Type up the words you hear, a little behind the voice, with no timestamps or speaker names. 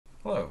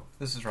Hello,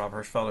 this is Rob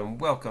Hirschfeld,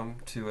 and welcome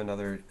to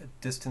another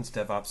Distance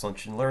DevOps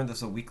Lunch and Learn. This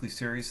is a weekly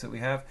series that we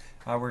have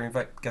where we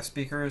invite guest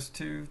speakers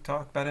to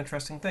talk about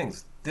interesting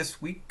things.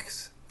 This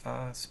week's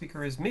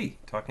speaker is me,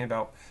 talking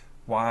about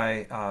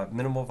why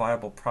minimal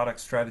viable product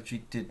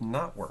strategy did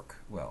not work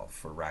well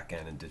for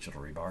RackN and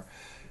Digital Rebar,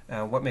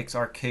 what makes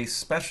our case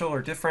special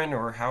or different,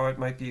 or how it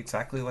might be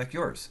exactly like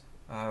yours.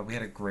 We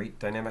had a great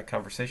dynamic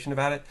conversation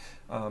about it.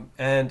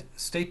 And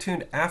stay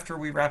tuned after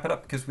we wrap it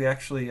up because we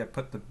actually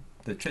put the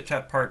chit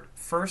chat part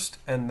first,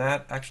 and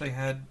that actually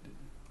had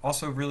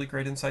also really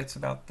great insights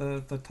about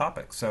the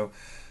topic. So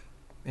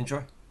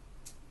enjoy.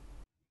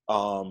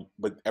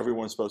 But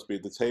everyone's supposed to be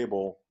at the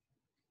table.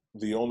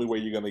 The only way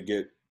you're going to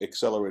get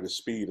accelerated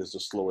speed is to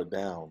slow it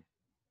down,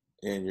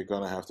 and you're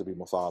going to have to be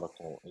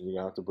methodical, and you're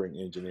going to have to bring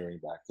engineering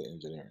back to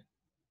engineering.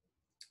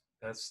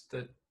 That's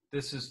the.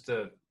 This is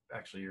the.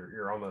 Actually,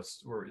 you're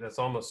almost. That's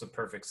almost a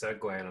perfect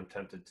segue, and I'm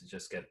tempted to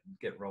just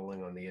get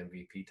rolling on the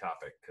MVP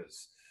topic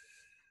because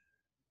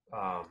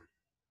um,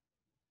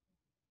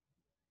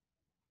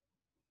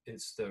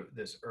 it's the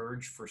this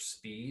urge for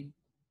speed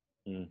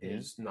Hmm.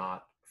 is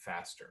not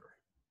faster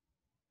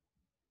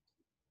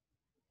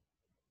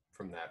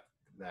from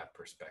that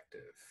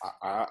perspective.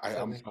 Does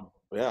that make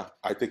Yeah,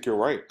 I think you're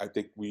right. I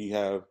think we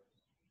have,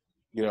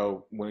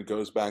 when it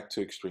goes back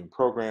to extreme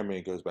programming,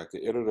 it goes back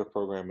to iterative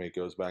programming, it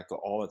goes back to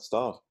all that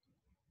stuff.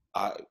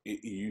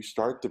 You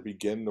start to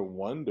begin to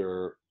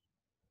wonder,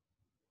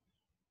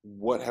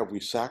 what have we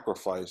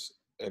sacrificed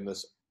in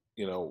this,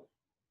 you know,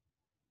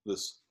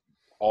 this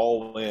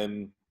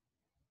all-in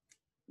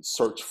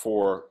search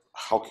for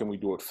how can we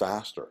do it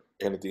faster?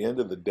 And at the end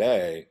of the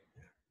day,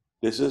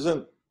 this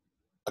isn't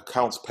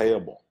accounts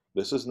payable.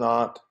 This is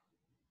not,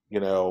 you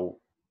know,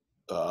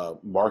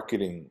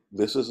 marketing.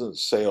 This isn't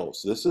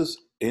sales. This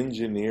is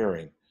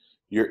engineering.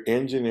 You're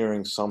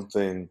engineering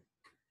something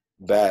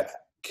that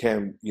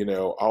can, I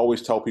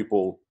always tell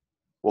people,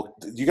 well,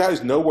 you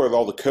guys know where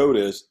all the code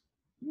is?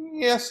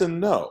 Yes and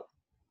no.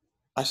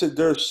 I said,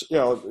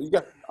 you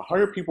got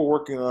 100 people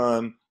working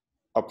on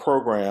a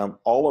program.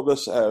 All of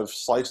us have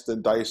sliced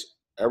and diced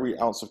every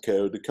ounce of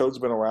code. The code's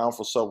been around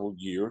for several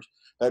years.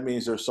 That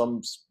means there's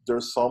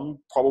some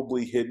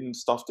probably hidden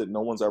stuff that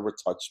no one's ever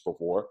touched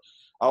before.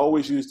 I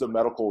always use the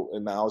medical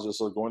analogy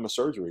of going to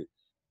surgery.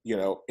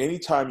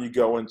 Anytime you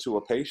go into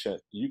a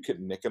patient, you could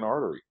nick an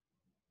artery.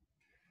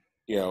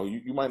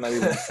 You might not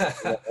even in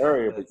that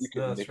area, but you that's could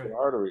no, that's nick an right.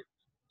 artery.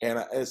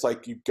 And it's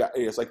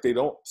like they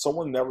don't,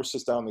 someone never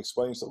sits down and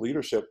explains to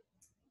leadership,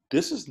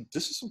 this is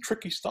some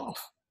tricky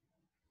stuff.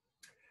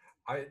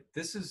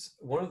 This is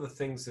one of the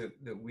things that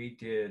we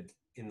did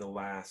in the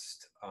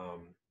last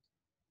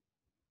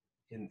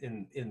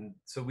in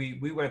so we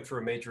went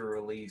through a major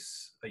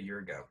release a year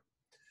ago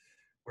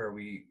where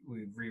we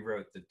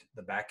rewrote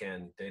the back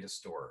end data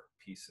store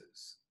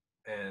pieces,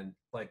 and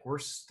like we're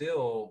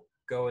still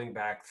going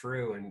back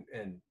through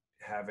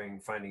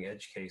and finding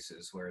edge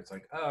cases where it's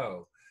like,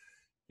 oh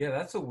yeah,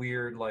 that's a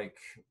weird, like,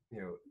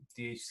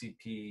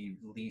 DHCP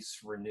lease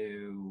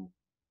renew,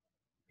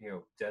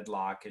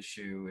 deadlock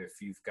issue.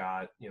 If you've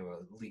got,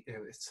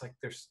 it's like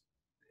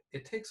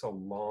it takes a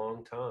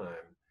long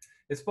time.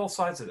 It's both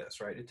sides of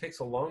this, right? It takes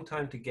a long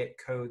time to get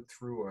code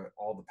through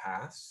all the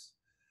paths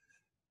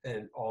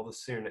and all the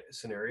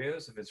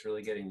scenarios. If it's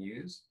really getting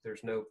used,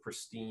 there's no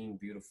pristine,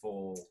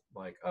 beautiful,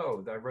 like,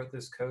 oh, I wrote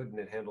this code and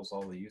it handles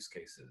all the use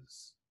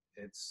cases.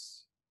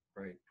 It's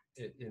right.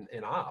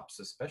 In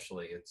ops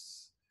especially,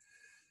 it's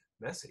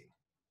messy.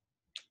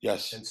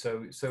 Yes. And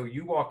so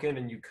you walk in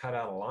and you cut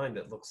out a line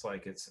that looks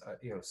like it's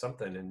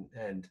something,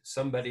 and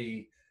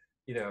somebody,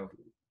 you know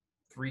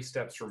 3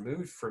 steps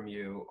removed from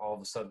you all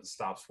of a sudden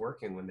stops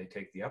working when they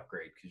take the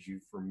upgrade because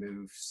you've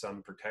removed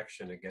some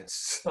protection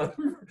against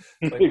some.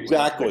 It's like, when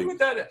Exactly. would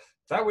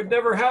that would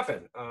never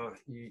happen.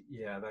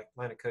 Yeah, that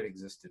line of code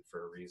existed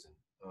for a reason.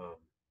 um,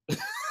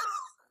 It's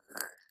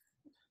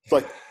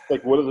yeah,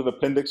 like what is an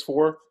appendix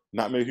for?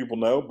 Not many people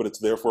know, but it's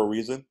there for a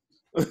reason.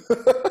 it's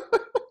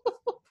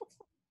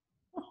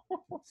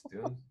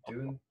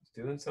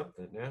doing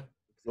something. Yeah.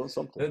 Doing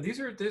something. No,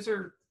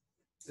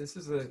 this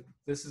is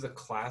a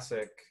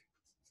classic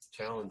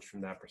challenge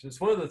from that perspective.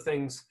 It's one of the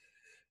things,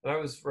 and I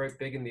was right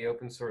big in the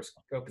open source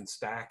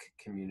OpenStack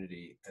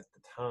community at the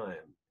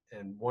time,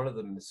 and one of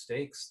the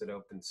mistakes that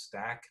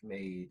OpenStack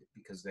made,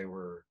 because they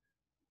were,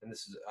 and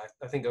this is,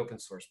 I think open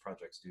source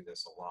projects do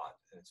this a lot,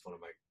 and it's one of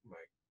my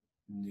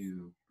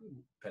new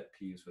pet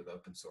peeves with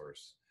open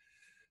source,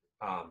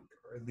 or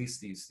at least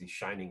these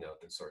shining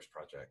open source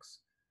projects,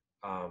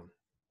 um,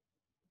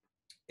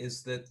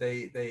 is that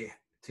they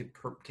to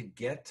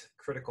get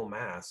critical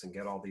mass and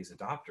get all these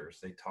adopters,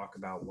 they talk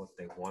about what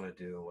they want to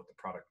do and what the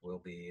product will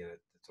be, and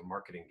it's a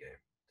marketing game.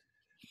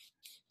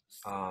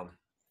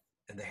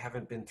 And they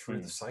haven't been through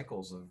the Hmm.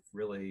 cycles of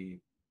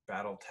really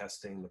battle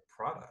testing the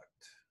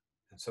product.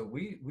 And so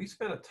we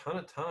spent a ton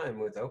of time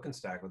with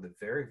OpenStack with a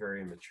very,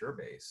 very immature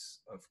base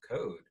of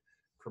code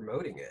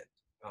promoting it,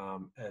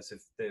 as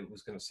if it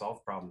was going to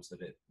solve problems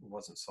that it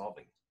wasn't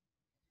solving.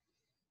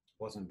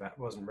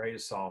 wasn't ready to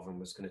solve and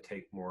was going to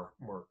take more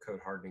code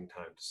hardening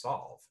time to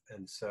solve.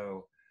 And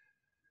so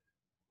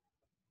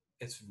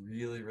it's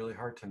really, really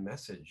hard to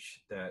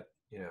message that,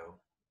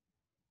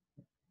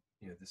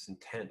 this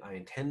intent, I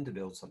intend to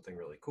build something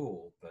really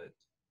cool, but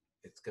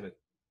it's going to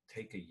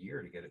take a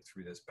year to get it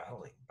through this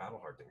battle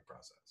hardening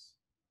process.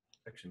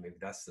 Actually, maybe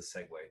that's the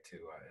segue to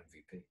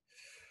MVP.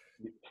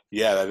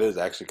 Yeah, that is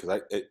actually,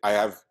 because I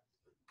have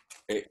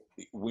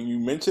when you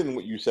mentioned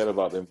what you said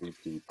about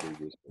MVP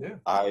previously, Yeah.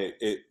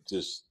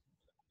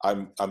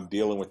 I'm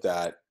dealing with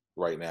that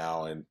right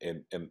now, and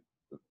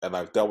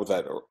I've dealt with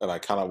that, and I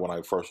kind of, when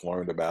I first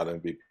learned about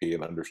MVP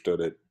and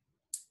understood it,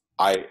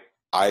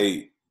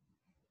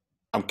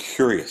 I'm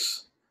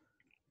curious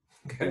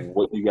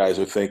what you guys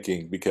are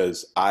thinking,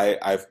 because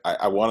I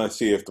want to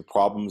see if the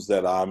problems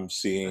that I'm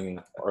seeing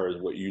are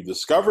what you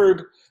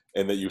discovered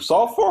and that you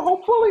solved for,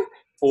 hopefully,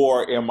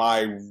 or am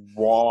I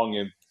wrong?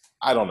 And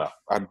I don't know.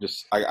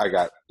 I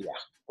got, yeah.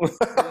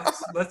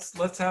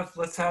 let's have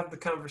the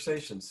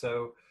conversation.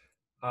 So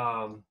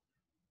I'll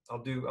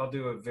do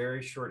a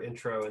very short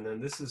intro, and then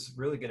this is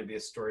really going to be a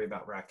story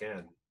about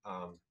RackN,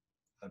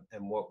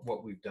 and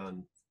what we've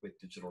done with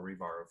Digital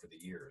Rebar over the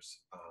years.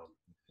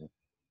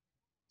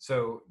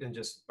 So, and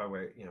just by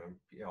way,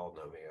 you all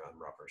know me, I'm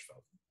Rob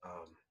Hirschfeld.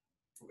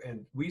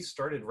 And we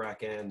started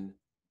RackN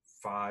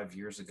 5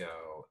 years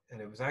ago,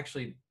 and it was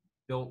actually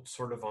built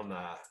sort of on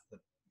the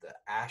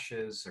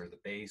ashes or the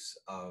base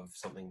of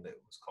something that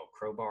was called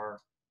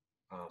Crowbar,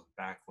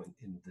 back when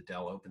in the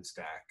Dell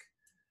OpenStack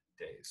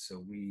days.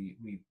 So we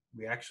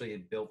actually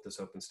had built this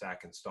OpenStack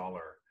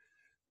installer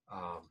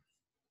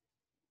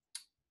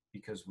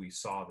because we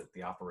saw that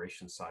the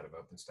operations side of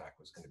OpenStack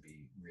was going to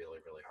be really,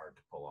 really hard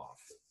to pull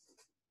off.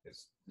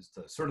 It's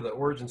the sort of the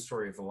origin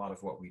story of a lot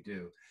of what we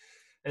do.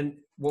 And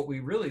what we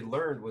really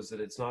learned was that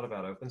it's not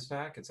about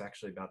OpenStack, it's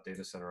actually about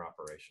data center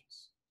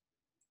operations.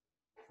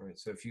 Right.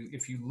 So if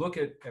you look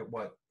at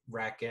what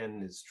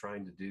RackN is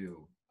trying to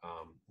do,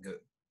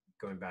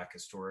 going back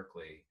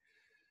historically,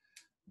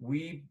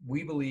 we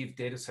believe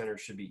data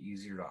centers should be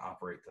easier to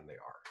operate than they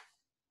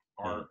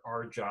are.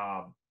 Our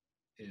job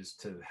is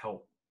to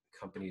help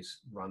companies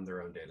run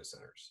their own data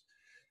centers.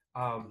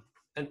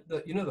 And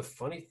the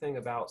funny thing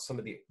about some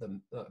of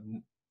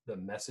the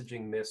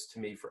messaging miss to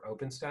me for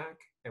OpenStack,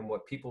 and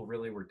what people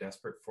really were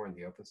desperate for in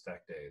the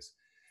OpenStack days,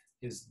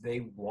 is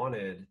they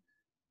wanted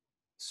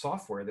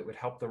software that would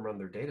help them run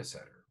their data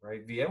center,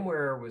 right?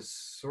 VMware was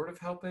sort of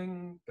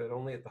helping, but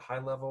only at the high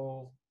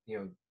level.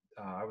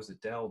 I was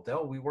at Dell.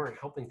 We weren't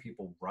helping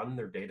people run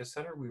their data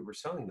center. We were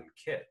selling them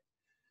kit,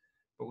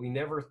 but we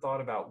never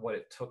thought about what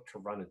it took to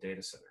run a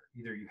data center.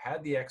 Either you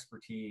had the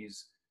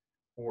expertise,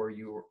 or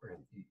even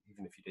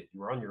if you did, you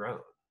were on your own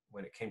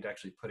when it came to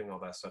actually putting all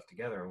that stuff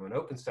together. And when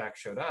OpenStack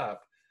showed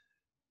up,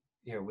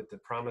 with the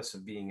promise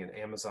of being an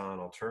Amazon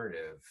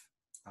alternative,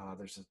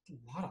 there's a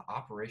lot of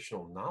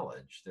operational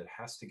knowledge that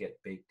has to get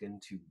baked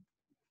into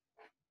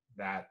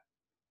that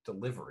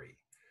delivery.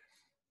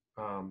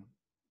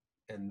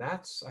 And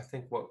that's, I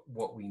think,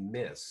 what we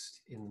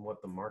missed in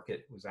what the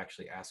market was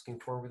actually asking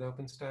for with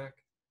OpenStack,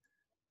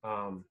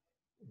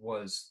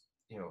 was,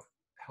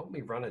 help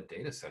me run a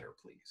data center,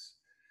 please.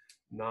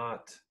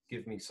 Not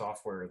give me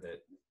software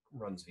that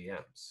runs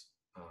VMs,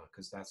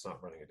 because that's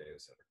not running a data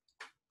center.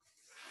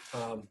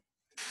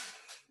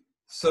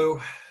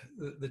 So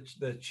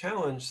the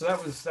challenge, so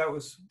that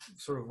was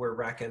sort of where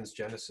RackN's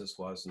genesis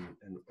was, and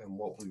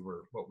what we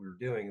were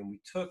doing. And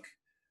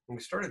when we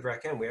started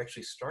RackN, we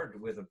actually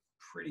started with a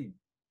pretty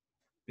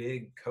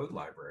big code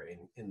library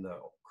in the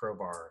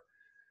Crowbar,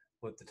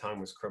 what at the time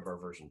was Crowbar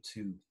version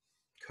 2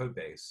 code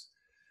base.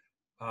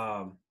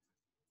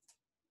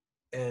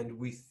 And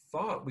we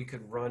thought we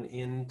could run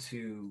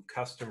into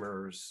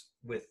customers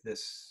with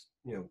this,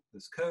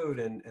 this code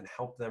and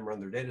help them run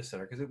their data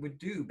center, because it would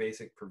do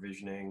basic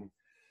provisioning,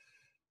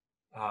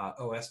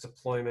 OS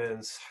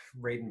deployments,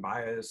 RAID and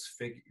BIOS,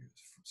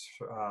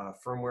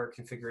 firmware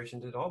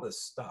configuration, did all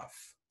this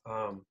stuff.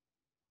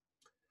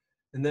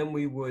 And then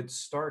we would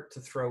start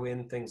to throw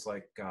in things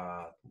like,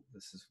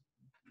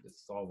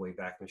 it's all way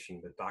back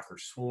machine, but Docker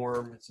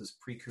Swarm. This is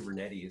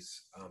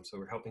pre-Kubernetes. So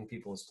we're helping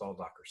people install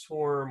Docker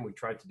Swarm. We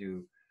tried to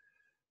do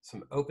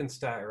some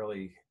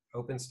early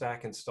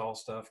OpenStack install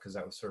stuff, because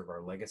that was sort of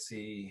our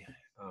legacy.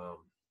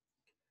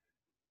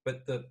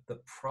 But the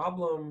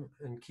problem,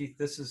 and Keith,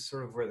 this is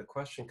sort of where the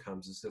question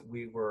comes, is that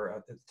we were,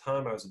 at the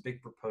time, I was a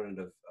big proponent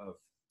of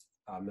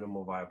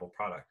minimal viable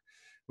product,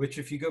 which,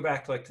 if you go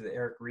back to the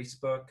Eric Ries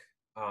book,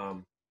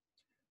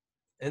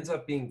 ends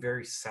up being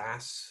very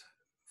SaaS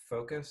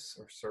focused,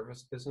 or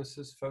service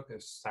businesses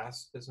focused,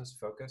 SaaS business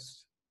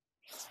focused.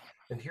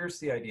 And here's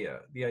the idea.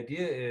 The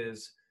idea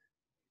is,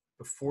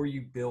 before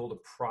you build a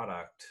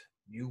product,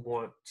 you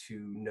want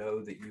to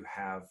know that you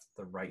have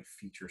the right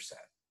feature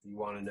set. You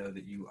want to know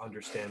that you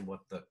understand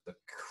what the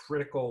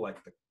critical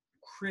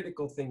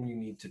thing you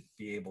need to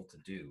be able to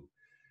do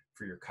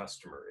for your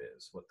customer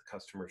is, what the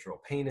customer's real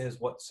pain is,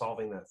 what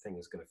solving that thing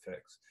is going to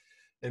fix.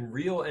 And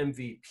real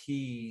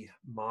MVP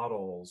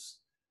models,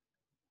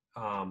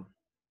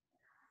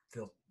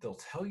 they'll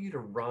tell you to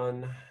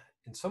run.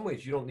 In some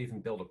ways, you don't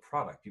even build a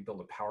product. You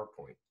build a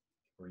PowerPoint,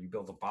 or you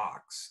build a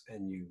box,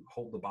 and you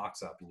hold the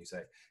box up and you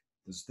say,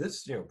 does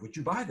this, would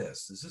you buy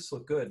this? Does this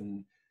look good?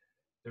 And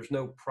there's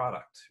no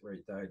product,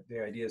 right?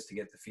 The idea is to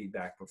get the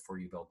feedback before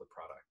you build the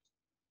product.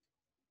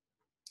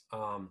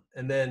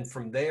 And then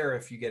from there,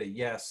 if you get a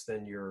yes,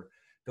 then you're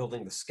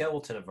building the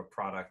skeleton of a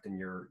product, and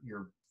you're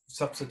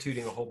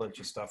substituting a whole bunch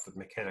of stuff with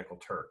Mechanical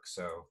Turk.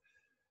 So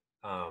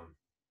a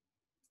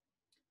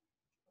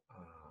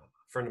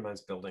friend of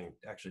mine's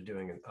actually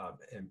doing a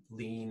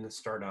lean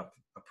startup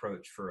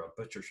approach for a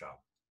butcher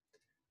shop.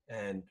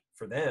 And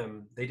for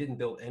them, they didn't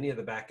build any of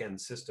the back end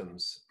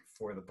systems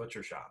for the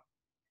butcher shop.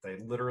 They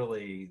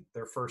literally,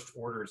 their first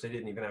orders, they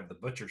didn't even have the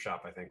butcher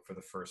shop, I think, for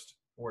the first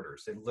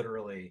orders. They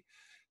literally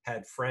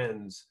had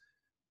friends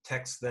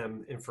text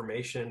them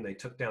information. They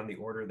took down the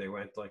order. They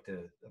went like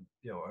to,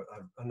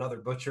 another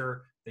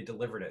butcher. They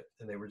delivered it,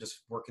 and they were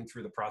just working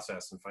through the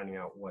process and finding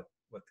out what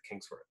the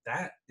kinks were.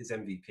 That is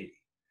MVP.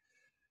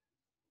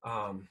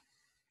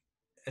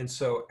 And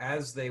so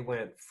as they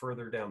went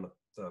further down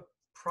the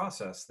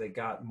process, they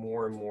got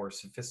more and more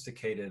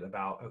sophisticated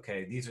about,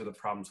 okay, these are the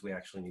problems we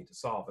actually need to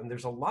solve. And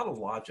there's a lot of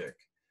logic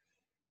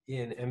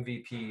in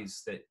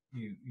MVPs that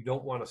you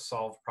don't want to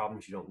solve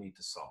problems you don't need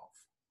to solve.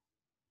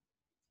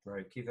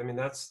 Right, Keith? I mean,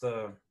 that's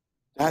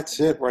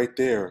it right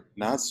there.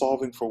 Not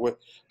solving for what.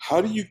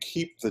 How do you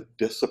keep the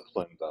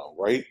discipline though,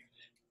 right?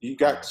 You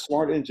got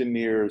smart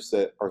engineers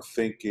that are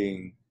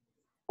thinking,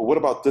 well, what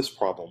about this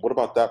problem? What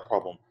about that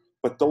problem?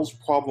 But those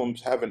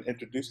problems haven't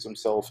introduced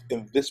themselves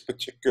in this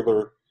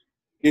particular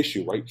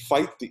issue, right?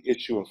 Fight the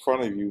issue in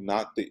front of you,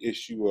 not the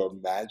issue you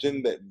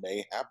imagine that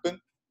may happen.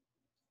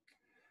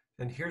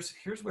 And here's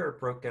where it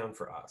broke down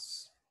for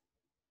us.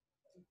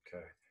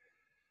 Okay.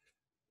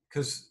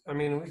 Because, I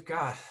mean, we've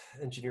got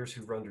engineers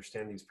who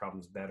understand these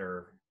problems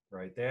better,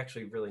 right? They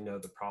actually really know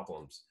the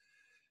problems.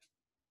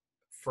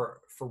 For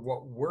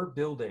what we're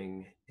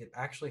building, it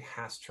actually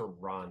has to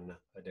run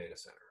a data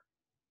center.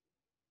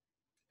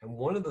 And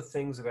one of the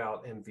things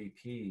about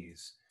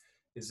MVPs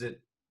is that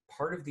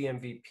part of the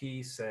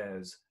MVP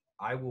says,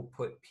 I will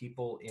put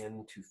people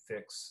in to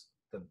fix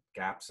the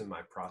gaps in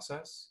my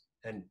process.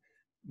 And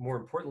more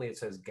importantly, it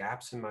says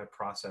gaps in my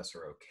process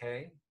are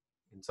okay.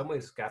 In some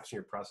ways, gaps in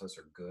your process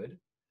are good,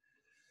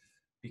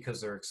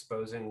 because they're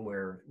exposing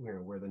where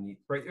the need,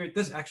 right?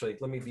 This actually,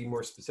 let me be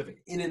more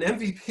specific. In an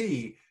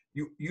MVP,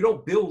 you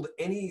don't build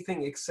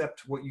anything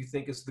except what you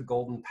think is the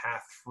golden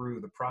path through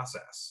the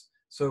process.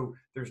 So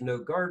there's no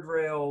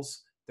guardrails,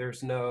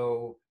 there's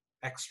no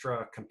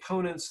extra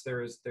components,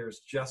 there's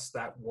just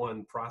that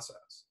one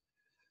process.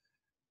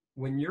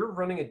 When you're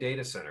running a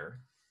data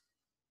center,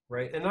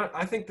 right? And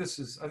I think this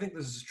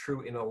is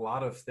true in a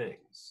lot of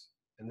things.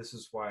 And this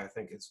is why I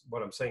think it's,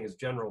 what I'm saying is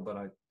general, but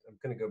I'm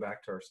going to go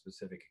back to our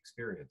specific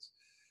experience.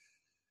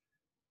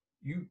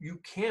 You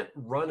can't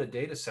run a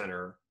data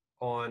center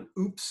on,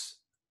 oops,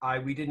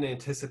 we didn't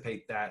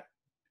anticipate that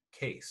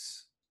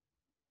case,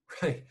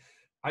 right?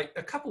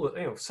 A couple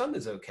of, some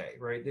is okay,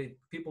 right?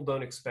 People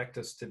don't expect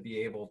us to be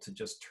able to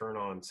just turn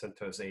on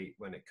CentOS 8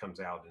 when it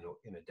comes out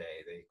in a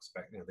day. They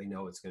expect, they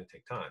know it's going to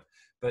take time.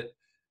 But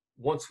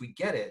once we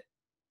get it,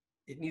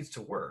 it needs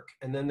to work.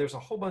 And then there's a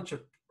whole bunch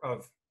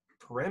of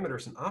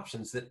parameters and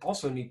options that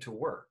also need to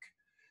work.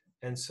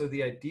 And so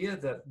the idea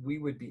that we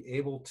would be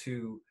able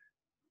to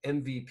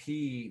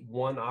MVP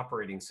one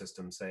operating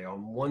system, say,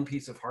 on one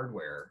piece of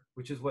hardware,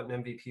 which is what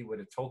an MVP would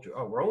have told you.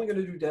 Oh, we're only going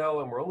to do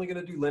Dell, and we're only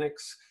going to do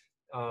Linux,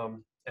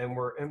 and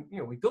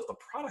we built the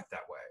product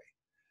that way,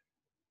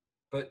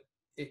 but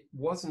it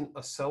wasn't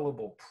a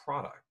sellable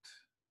product,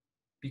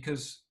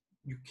 because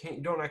you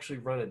don't actually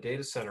run a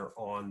data center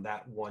on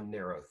that one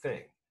narrow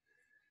thing.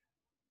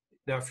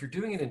 Now, if you're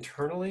doing it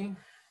internally,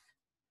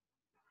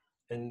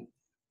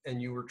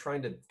 and you were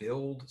trying to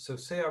build, so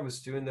say I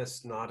was doing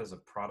this not as a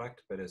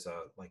product, but as an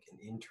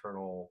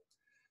internal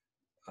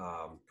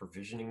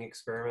provisioning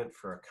experiment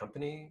for a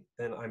company,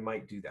 then I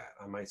might do that.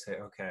 I might say,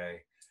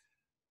 okay,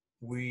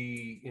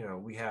 we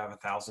have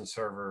 1,000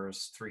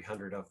 servers,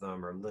 300 of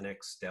them are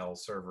Linux, Dell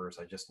servers.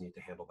 I just need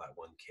to handle that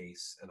one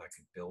case, and I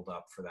could build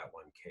up for that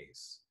one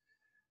case.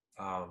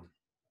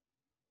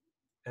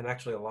 And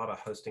actually, a lot of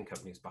hosting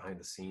companies behind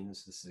the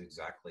scenes, this is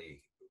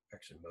actually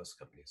most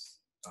companies.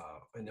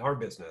 In our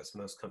business,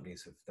 most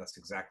companies that's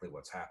exactly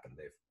what's happened.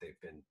 They've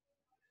been,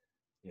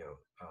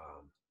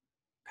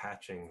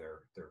 patching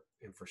their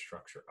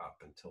infrastructure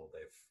up until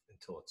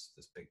it's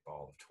this big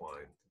ball of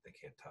twine that they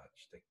can't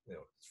touch.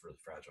 It's really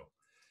fragile.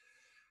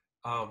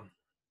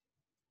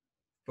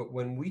 But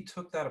when we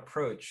took that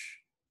approach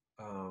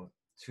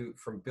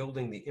from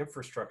building the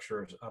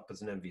infrastructure up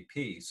as an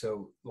MVP,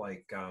 so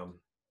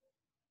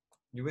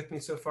you with me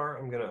so far?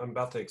 I'm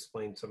about to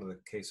explain some of the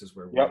cases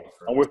where Yep,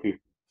 I'm with you.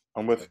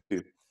 I'm with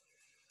you.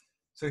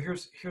 So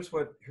here's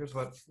what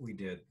we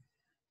did.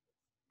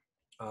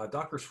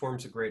 Docker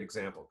Swarm's a great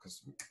example,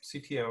 because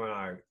CTO and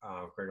I,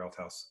 Greg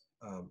Althouse,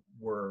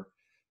 were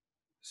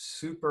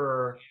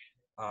super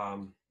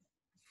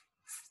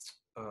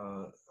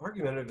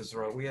argumentative is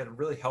wrong. We had a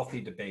really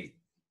healthy debate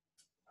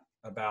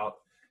about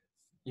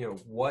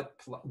what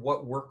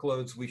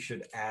workloads we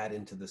should add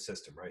into the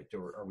system, right?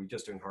 Are we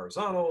just doing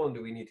horizontal, and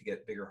do we need to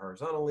get bigger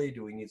horizontally?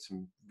 Do we need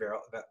some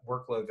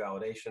workload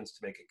validations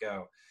to make it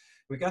go?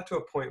 We got to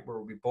a point where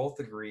we both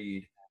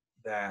agreed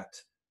that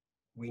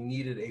we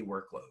needed a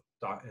workload,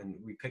 and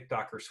we picked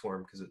Docker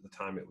Swarm because at the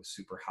time it was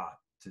super hot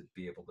to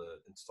be able to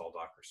install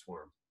Docker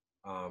Swarm.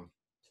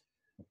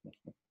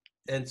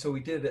 And so we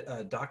did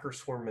a Docker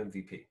Swarm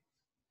MVP,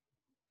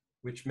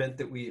 which meant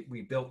that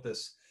we built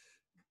this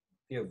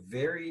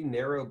very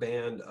narrow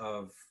band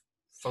of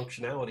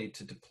functionality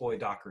to deploy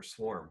Docker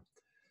Swarm.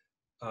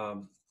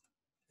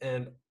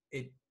 And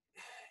it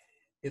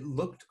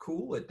looked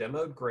cool, it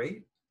demoed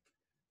great,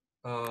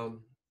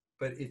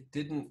 but it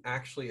didn't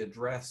actually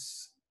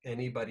address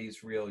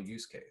anybody's real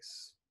use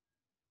case.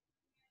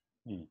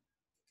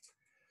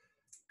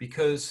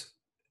 Because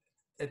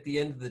at the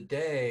end of the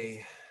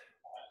day,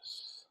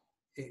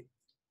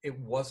 it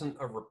wasn't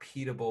a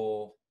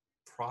repeatable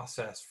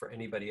process for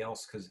anybody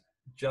else, because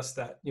just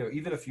that,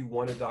 even if you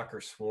wanted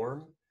Docker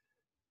Swarm,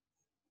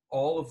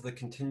 all of the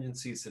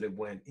contingencies that it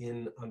went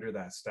in under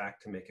that stack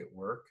to make it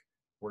work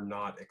were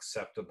not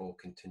acceptable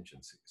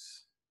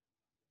contingencies.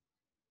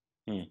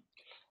 So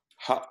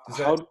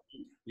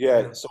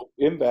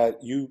in that,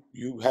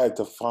 you had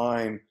to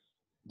find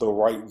the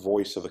right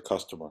voice of the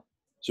customer.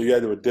 So you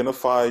had to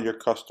identify your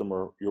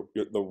customer,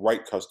 the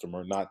right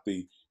customer, not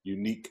the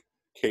unique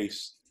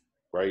case,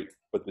 right?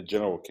 But the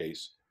general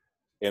case,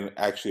 and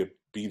actually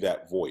be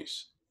that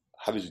voice.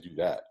 How did you do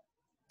that?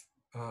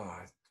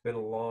 It's been a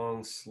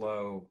long,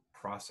 slow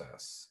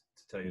process,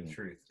 to tell you the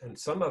truth. And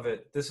some of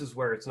it, this is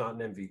where it's not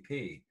an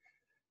MVP,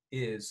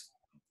 is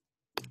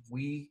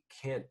we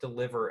can't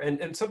deliver.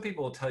 And some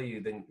people will tell you,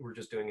 then we're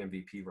just doing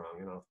MVP wrong,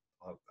 and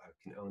I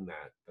can own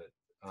that. But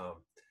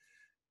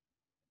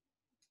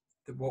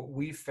what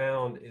we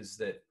found is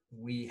that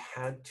we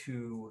had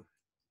to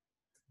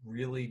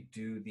really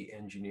do the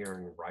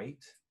engineering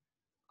right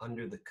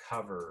under the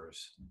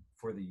covers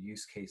for the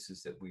use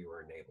cases that we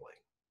were enabling.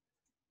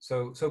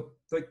 So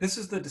like, this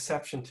is the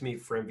deception to me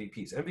for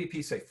MVPs.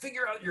 MVPs say,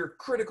 figure out your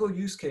critical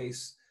use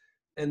case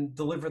and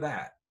deliver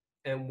that.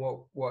 And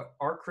what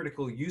our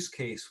critical use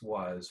case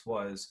was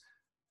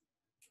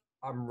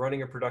I'm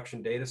running a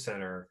production data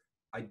center.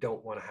 I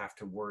don't want to have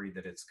to worry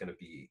that it's going to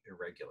be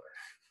irregular.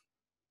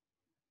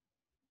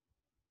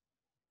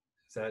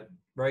 Is that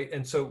right?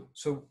 And so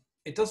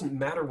it doesn't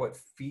matter what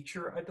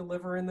feature I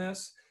deliver in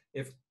this.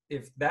 If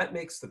that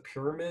makes the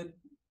pyramid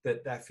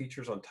that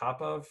feature's on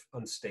top of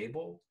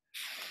unstable,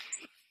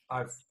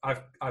 I've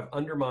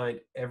undermined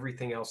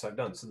everything else I've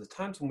done. So the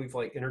times when we've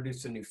like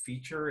introduced a new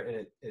feature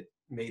and it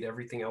made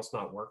everything else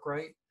not work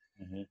right,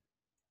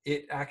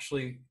 it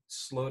actually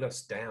slowed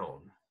us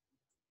down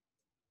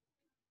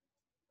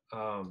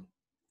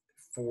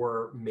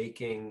for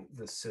making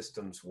the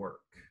systems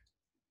work.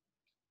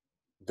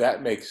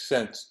 That makes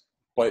sense,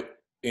 but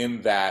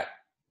in that,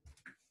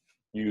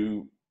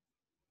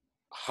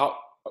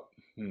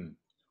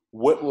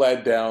 what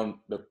led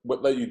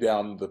you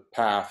down the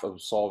path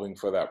of solving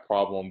for that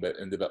problem that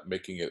ended up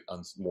making it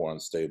more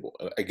unstable?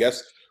 I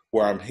guess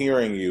where I'm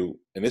hearing you,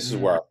 and this is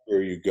where I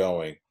hear you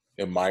going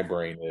in my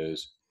brain,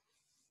 is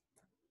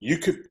you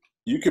could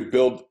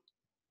build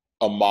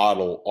a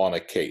model on a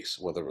case,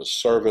 whether it's a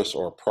service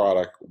or a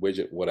product,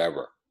 widget,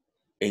 whatever,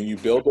 and you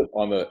build it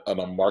on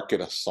a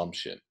market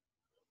assumption.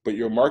 But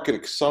your market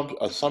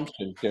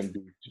assumption can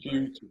be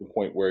skewed to the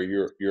point where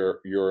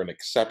you're an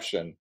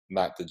exception,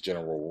 not the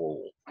general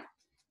rule.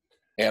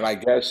 And I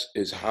guess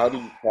is, how do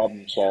you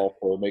problem solve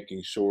for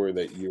making sure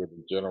that you're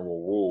the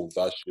general rule,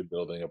 thus you're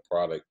building a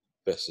product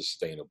that's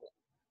sustainable,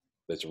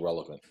 that's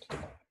relevant?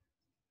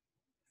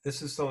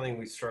 This is something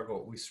we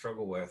struggle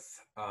with,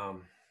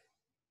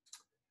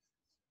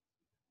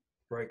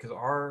 right? Because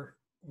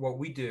what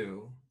we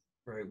do,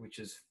 right, which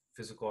is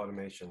physical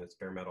automation, it's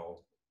bare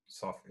metal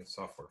software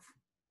for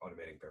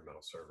automating bare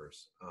metal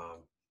servers.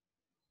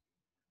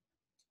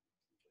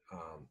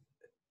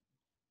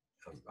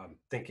 I'm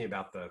thinking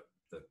about the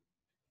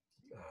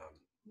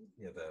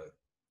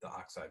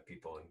Oxide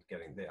people and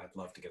I'd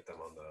love to get them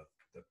on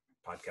the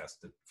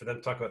podcast for them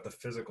to talk about the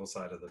physical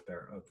side of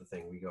the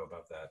thing. We go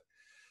above that.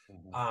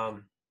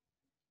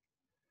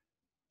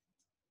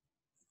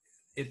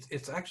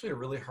 It's actually a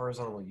really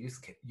horizontal use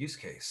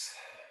case.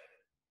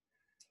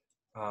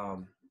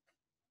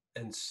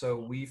 And so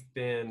we've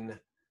been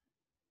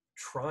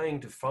trying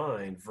to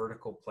find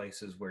vertical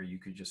places where you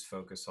could just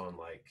focus on,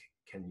 like,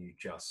 can you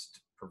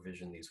just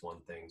provision these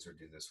one things or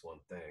do this one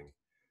thing?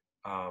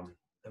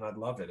 And I'd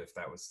love it if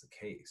that was the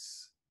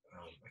case.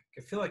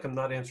 I feel like I'm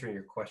not answering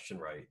your question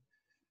right.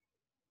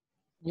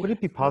 Would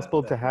it be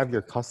possible to have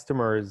your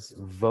customers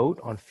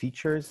vote on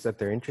features that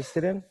they're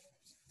interested in?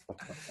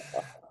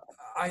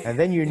 And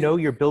then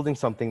you're building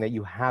something that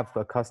you have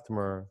a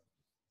customer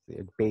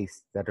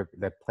base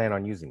that plan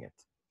on using it.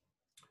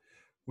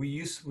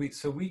 We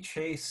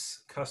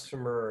chase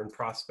customer and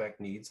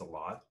prospect needs a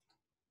lot.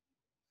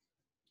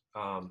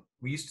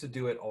 We used to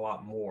do it a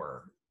lot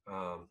more.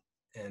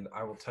 And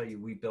I will tell you,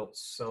 we built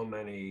so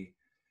many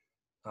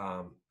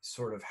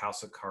sort of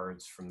house of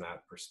cards from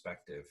that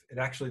perspective. It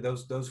actually,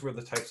 those were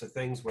the types of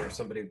things where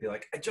somebody would be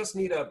like, I just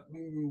need a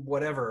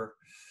whatever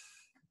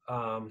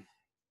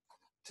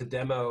to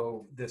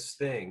demo this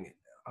thing.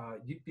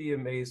 You'd be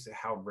amazed at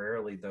how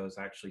rarely those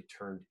actually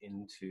turned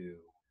into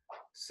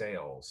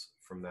sales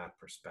from that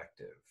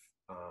perspective.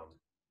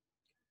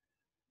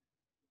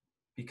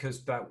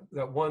 Because that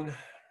one,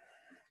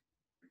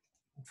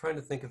 I'm trying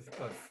to think of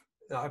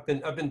I've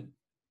been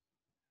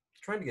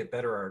trying to get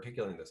better at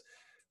articulating this.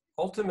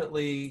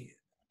 Ultimately,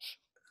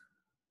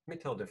 let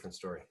me tell a different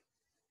story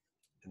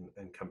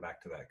and come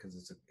back to that, because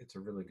it's a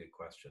really good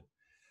question.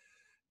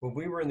 When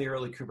we were in the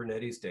early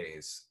Kubernetes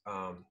days,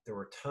 there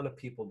were a ton of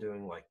people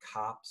doing like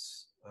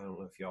COPS. I don't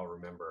know if y'all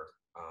remember.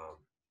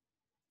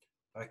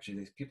 Actually,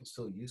 these people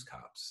still use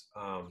COPS.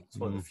 It's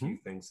one of the few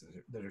things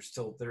that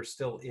are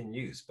still in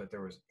use. But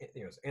there was,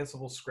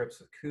 Ansible scripts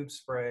with kube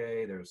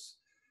spray. There's,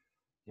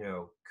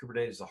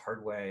 Kubernetes the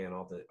hard way and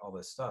all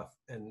this stuff.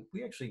 And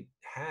we actually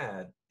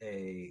had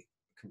a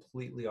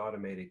completely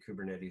automated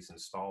Kubernetes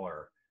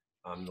installer,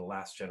 the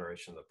last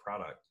generation of the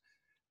product,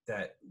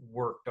 that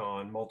worked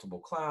on multiple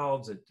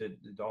clouds. It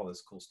did all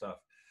this cool stuff.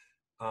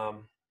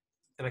 And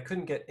I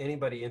couldn't get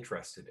anybody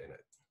interested in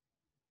it.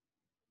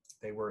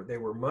 They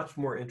were much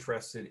more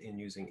interested in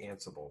using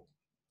Ansible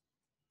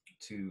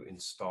to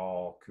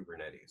install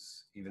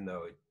Kubernetes, even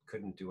though it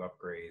couldn't do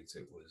upgrades.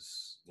 It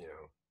was,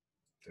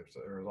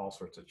 there was all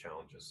sorts of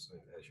challenges,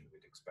 as you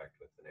would expect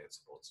with an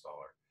Ansible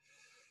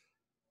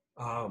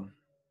installer.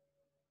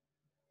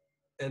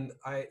 And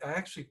I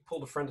actually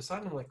pulled a friend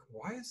aside and I'm like,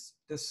 why is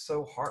this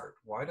so hard?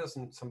 Why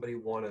doesn't somebody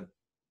want to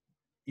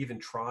even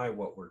try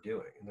what we're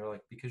doing? And they're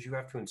like, because you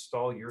have to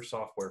install your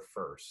software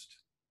first.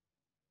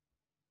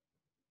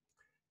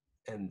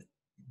 And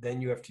then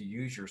you have to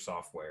use your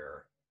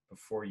software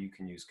before you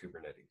can use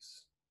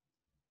Kubernetes.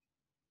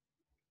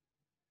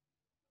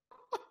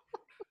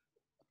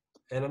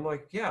 And I'm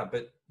like, yeah,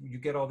 but you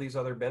get all these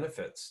other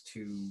benefits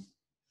to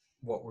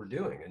what we're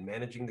doing and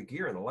managing the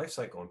gear and the life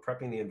cycle and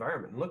prepping the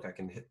environment. And look, I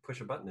can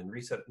push a button and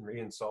reset and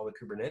reinstall the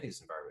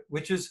Kubernetes environment,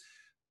 which is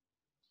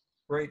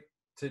right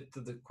to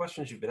the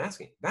questions you've been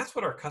asking. That's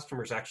what our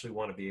customers actually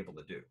want to be able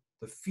to do.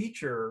 The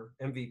feature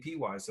MVP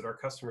wise that our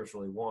customers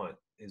really want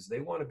is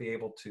they want to be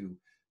able to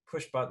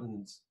push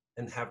buttons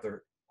and have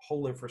their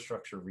whole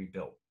infrastructure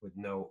rebuilt with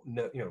no,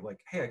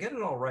 like, hey, I get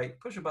it all right,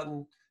 push a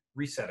button,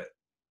 reset it,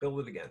 build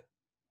it again.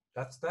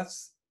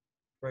 That's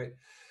right.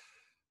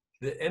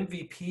 The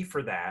MVP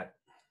for that,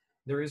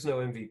 there is no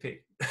MVP.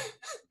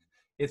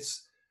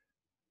 It's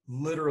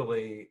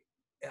literally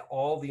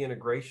all the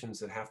integrations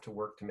that have to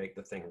work to make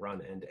the thing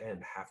run end to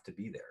end have to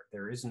be there.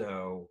 There is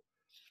no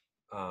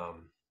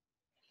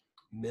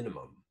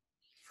minimum.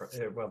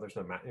 Well, there's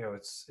no,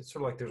 it's sort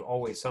of like there's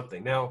always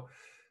something. Now,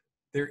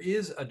 there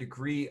is a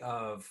degree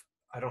of,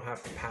 I don't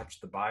have to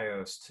patch the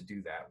BIOS to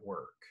do that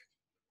work.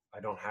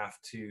 I don't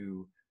have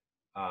to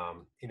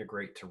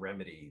integrate to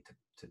Remedy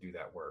to do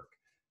that work.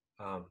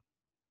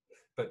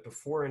 But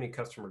before any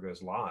customer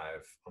goes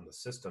live on the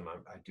system,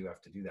 I do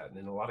have to do that. And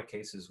in a lot of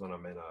cases, when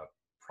I'm in a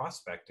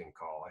prospecting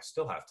call, I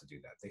still have to do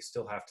that. They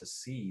still have to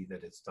see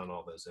that it's done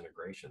all those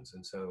integrations.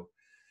 And so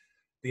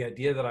the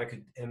idea that I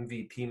could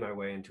MVP my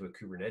way into a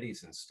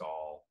Kubernetes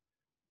install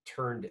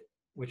turned,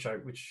 which I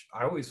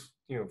always,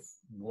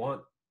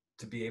 want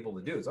to be able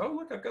to do is, oh,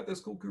 look, I've got this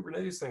cool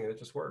Kubernetes thing and it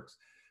just works.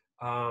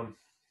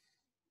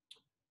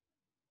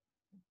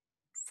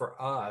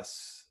 For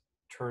us,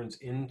 turns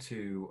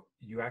into,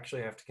 you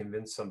actually have to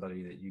convince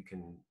somebody that you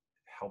can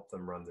help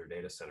them run their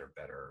data center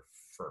better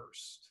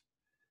first.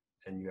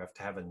 And you have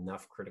to have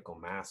enough critical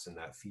mass in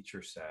that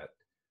feature set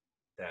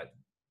that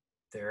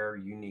their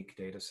unique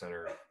data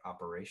center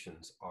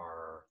operations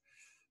are,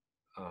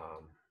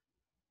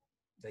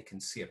 they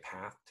can see a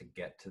path to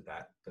get to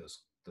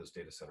those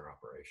data center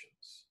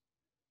operations.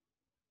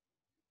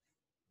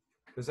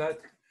 Is that,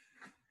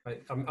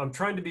 I'm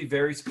trying to be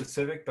very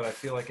specific, but I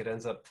feel like it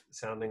ends up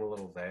sounding a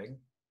little vague.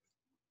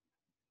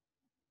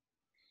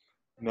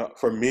 No,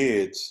 for me,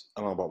 it's, I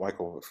don't know about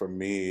Michael, but for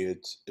me,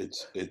 it's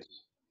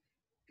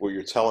what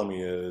you're telling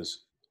me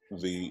is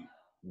the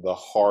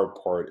hard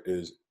part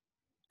is,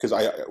 because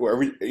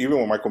even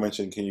when Michael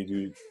mentioned, can you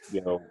do,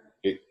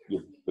 get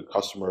the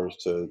customers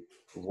to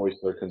voice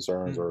their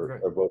concerns or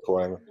vote for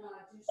whatever,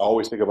 I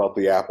always think about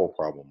the Apple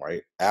problem,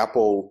 right?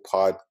 Apple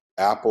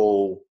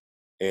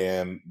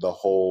and the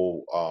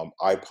whole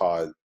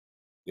iPod,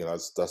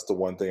 that's the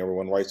one thing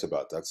everyone writes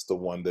about. That's the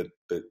one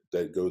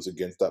that goes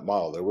against that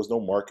model. There was no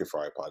market for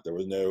iPod. There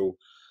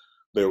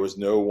was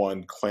no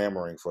one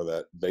clamoring for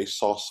that. They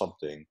saw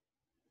something,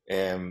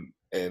 and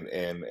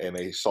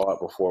they saw it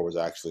before it was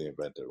actually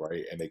invented,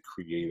 right? And they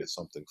created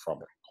something from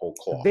it, whole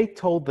cloth. They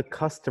told the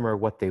customer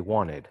what they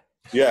wanted.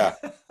 Yeah,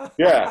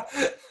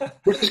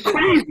 which is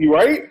crazy,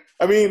 right?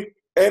 I mean,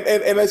 and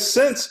in a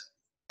sense,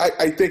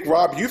 I think,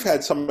 Rob, you've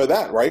had some of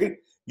that, right?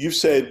 You've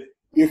said,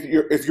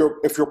 if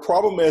your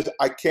problem is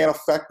I can't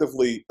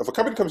effectively, if a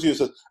company comes to you and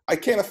says I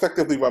can't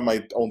effectively run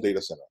my own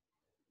data center,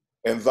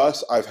 and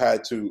thus I've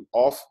had to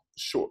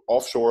offshore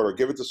it or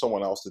give it to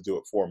someone else to do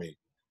it for me,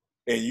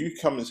 and you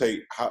come and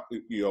say, how,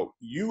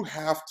 you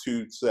have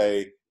to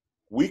say,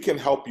 we can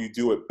help you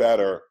do it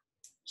better,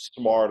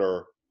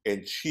 smarter,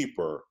 and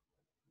cheaper,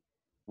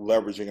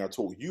 leveraging our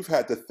tool. You've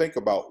had to think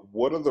about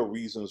what are the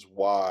reasons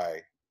why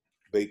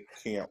they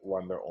can't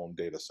run their own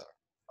data center,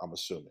 I'm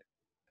assuming.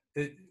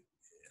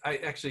 I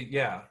actually,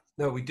 yeah,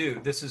 no, we do.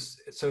 This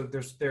is, so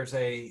there's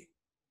a,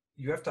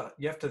 you have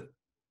to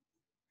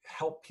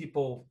help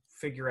people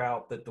figure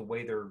out that the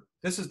way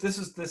this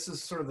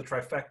is sort of the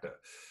trifecta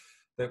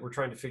that we're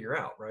trying to figure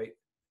out, right?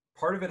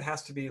 Part of it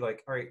has to be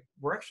like, all right,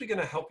 we're actually going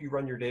to help you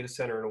run your data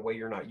center in a way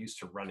you're not used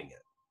to running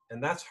it.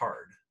 And that's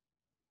hard,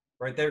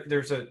 right?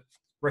 There's a,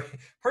 right,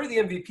 part of the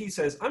MVP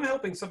says, I'm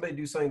helping somebody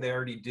do something they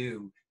already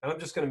do, and I'm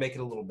just going to make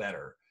it a little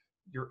better.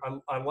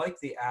 I like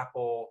the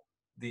Apple,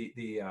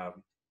 the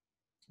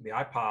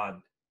iPod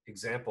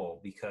example,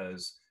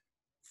 because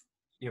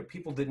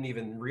people didn't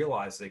even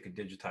realize they could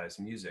digitize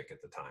music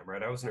at the time,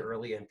 right? I was an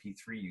early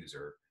MP3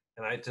 user,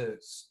 and I had to,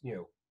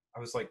 I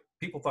was like,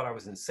 people thought I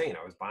was insane.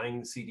 I was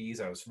buying CDs,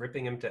 I was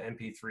ripping them to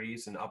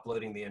MP3s and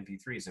uploading the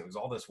MP3s, and it was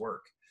all this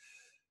work.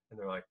 And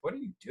they're like, what are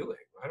you doing?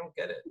 I don't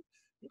get it.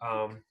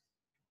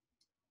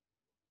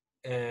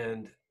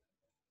 And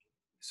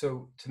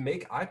so to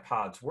make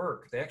iPods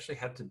work, they actually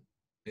had to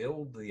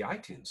build the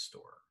iTunes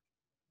store.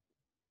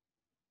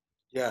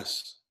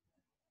 Yes.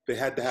 They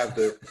had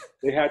to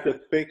they had to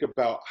think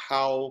about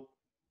how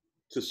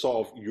to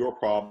solve your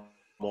problem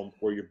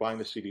where you're buying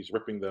the CDs,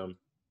 ripping them,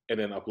 and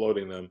then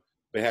uploading them.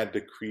 They had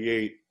to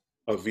create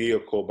a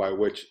vehicle by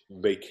which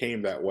they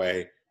came that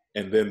way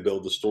and then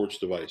build the storage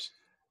device.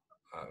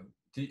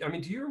 Do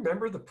you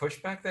remember the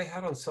pushback they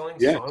had on selling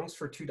Yes. songs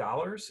for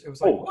 $2? It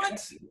was like,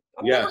 what?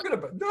 I'm never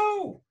going to,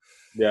 no.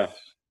 Yeah.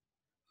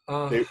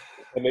 And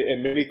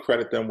many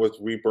credit them with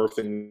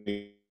rebirthing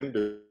the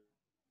industry,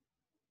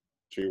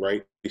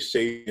 right? They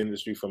saved the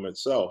industry from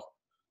itself.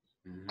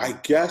 Mm-hmm. I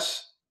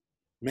guess,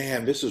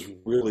 man, this is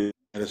really,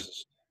 I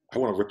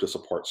want to rip this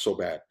apart so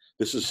bad.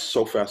 This is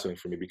so fascinating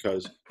for me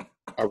because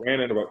I ran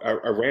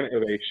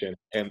innovation,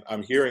 and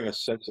I'm hearing a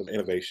sense of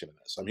innovation in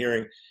this. I'm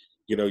hearing,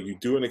 you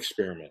do an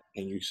experiment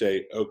and you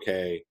say,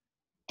 okay,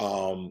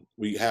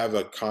 we have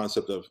a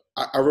concept of,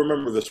 I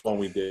remember this one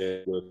we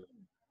did with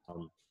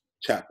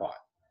chatbot.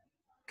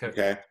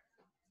 Okay.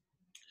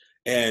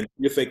 And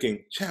you're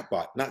thinking,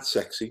 chatbot, not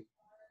sexy.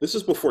 This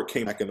is before it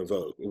came back into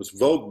vogue. It was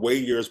vogue way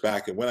years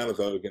back. It went out of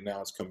vogue, and now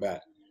it's come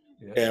back.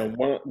 Yeah. And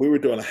we were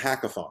doing a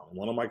hackathon.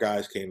 One of my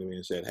guys came to me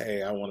and said,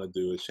 hey, I want to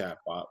do a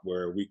chatbot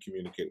where we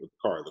communicate with the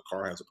car. The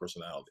car has a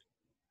personality.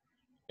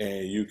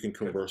 And you can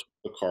converse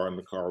with the car, and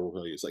the car will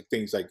tell you. It's like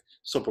things like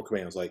simple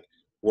commands like,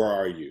 where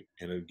are you?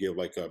 And it'll give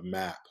like a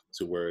map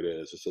to where it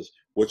is. It says,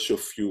 what's your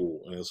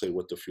fuel? And it'll say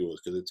what the fuel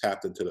is because it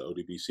tapped into the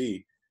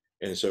ODBC.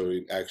 And so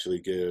it actually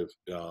give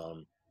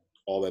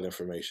all that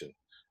information.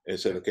 And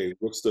said, okay,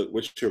 what's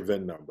your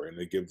VIN number? And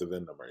they give the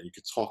VIN number, and you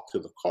could talk to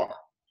the car.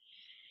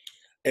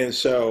 And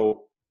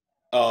so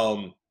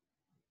no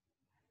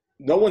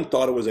one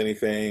thought it was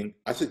anything.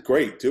 I said,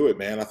 great, do it,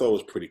 man. I thought it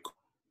was pretty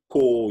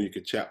cool. You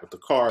could chat with the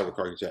car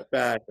could chat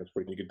back. That's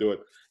pretty, you could do it.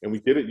 And we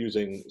did it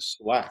using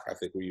Slack. I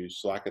think we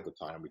used Slack at the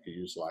time. We could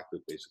use Slack to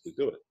basically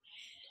do it.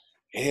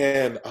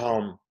 And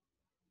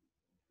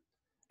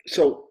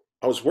so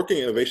I was working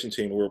in innovation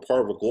team. We were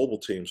part of a global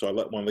team. So I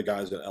let one of the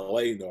guys in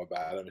LA know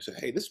about it. I said,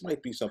 hey, this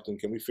might be something.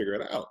 Can we figure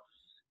it out?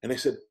 And they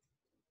said,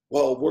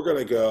 well, we're going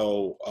to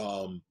go,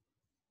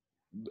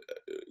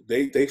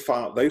 they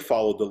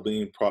followed the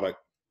lean product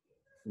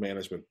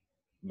management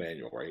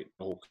manual, right?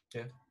 The whole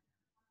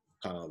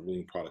kind of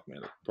lean product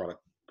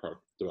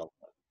development.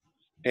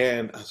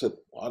 And I said,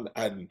 well,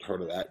 I hadn't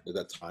heard of that at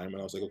that time. And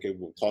I was like, okay,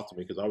 well, talk to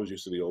me, because I was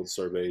used to the old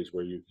surveys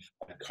where you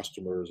had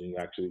customers and you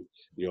actually,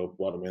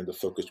 brought them into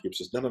focus groups.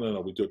 Says, no,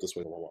 we do it this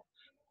way. Blah, blah, blah.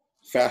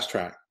 Fast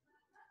track.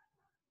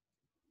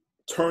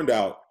 Turned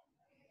out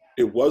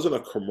it wasn't a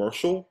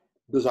commercial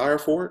desire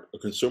for it, a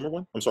consumer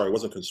one. I'm sorry, it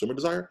wasn't a consumer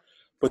desire,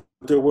 but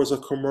there was a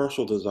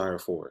commercial desire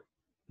for it.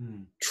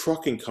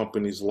 Trucking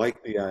companies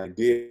liked the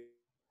idea.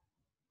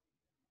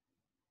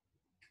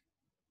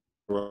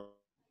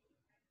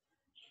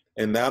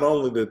 And not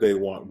only did they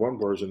want one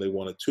version, they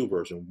wanted two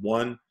versions.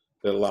 One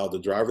that allowed the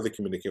driver to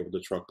communicate with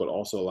the truck, but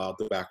also allowed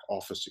the back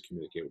office to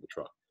communicate with the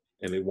truck.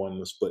 And they wanted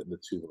to split into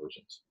two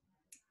versions.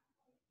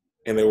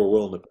 And they were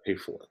willing to pay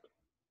for it.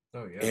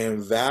 Oh, yeah.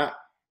 And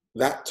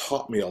that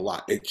taught me a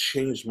lot. It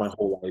changed my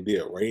whole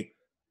idea, right?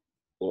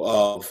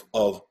 Of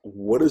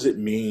what does it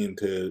mean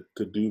to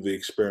do the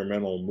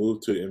experimental,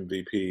 move to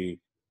MVP,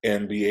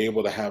 and be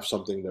able to have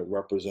something that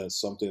represents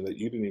something that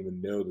you didn't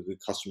even know that the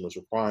customers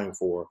were crying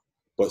for,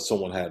 but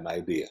someone had an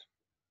idea,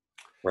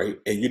 right?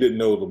 And you didn't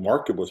know the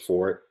market was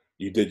for it.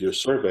 You did your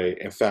survey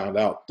and found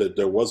out that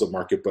there was a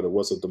market, but it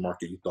wasn't the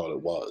market you thought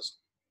it was.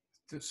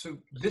 So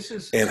this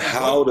is... And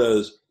how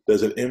does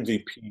an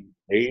MVP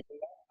aid?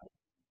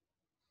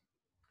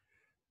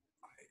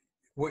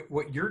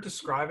 What you're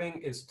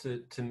describing is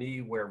to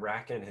me where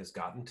RackN has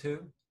gotten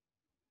to,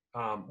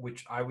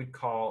 which I would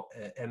call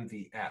a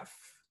MVF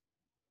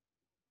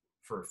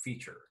for a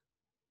feature.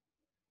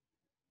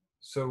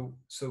 So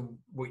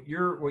what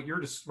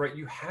you're just right.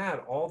 You had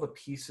all the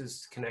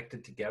pieces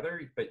connected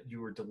together, but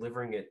you were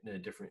delivering it in a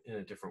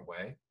different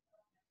way.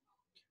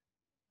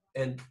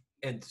 And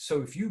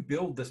so if you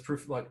build this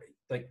proof, like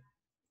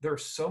there are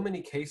so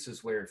many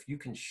cases where if you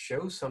can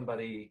show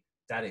somebody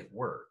that it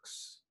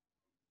works,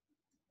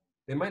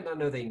 they might not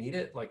know they need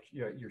it. Like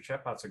your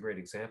chatbot's a great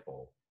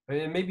example. I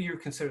mean, maybe you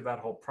consider that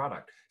whole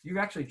product. You've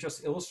actually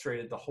just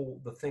illustrated the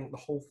whole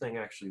thing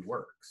actually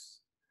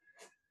works.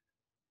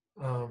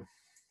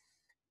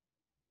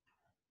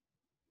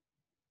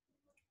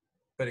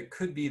 But it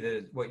could be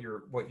that what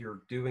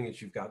you're doing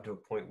is you've got to a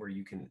point where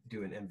you can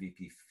do an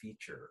MVP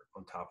feature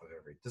on top of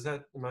every. Does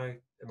that am I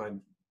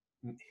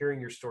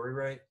hearing your story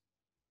right?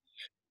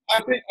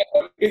 I think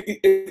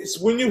it's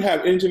when you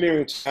have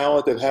engineering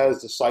talent that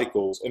has the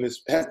cycles, and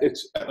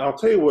and I'll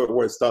tell you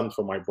what it's done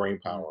for my brain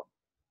power.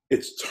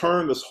 It's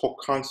turned this whole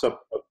concept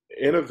of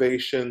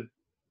innovation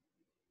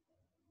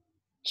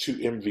to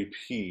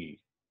MVP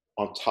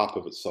on top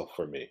of itself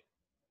for me.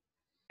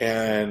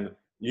 And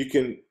you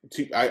can,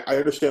 I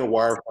understand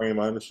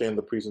wireframe, I understand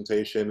the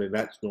presentation, and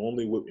that's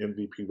normally what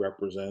MVP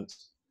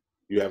represents.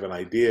 You have an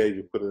idea,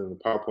 you put it in the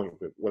PowerPoint,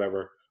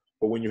 whatever.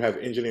 But when you have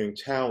engineering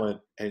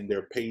talent and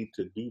they're paid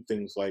to do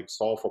things like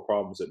solve for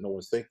problems that no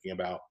one's thinking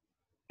about,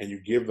 and you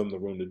give them the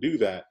room to do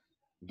that,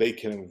 they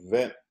can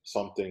invent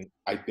something.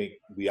 I think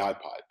the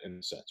iPod, in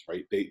a sense,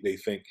 right? They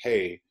think,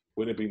 hey,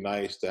 wouldn't it be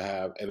nice to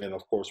have, and then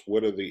of course,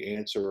 what are the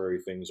ancillary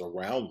things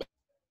around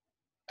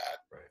that?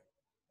 Right.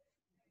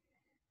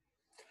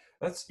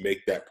 That's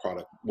Make that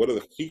product. What are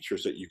the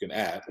features that you can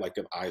add, like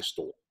an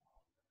iStore?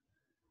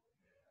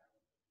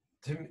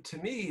 to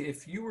me,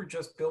 if you were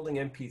just building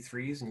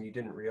MP3s and you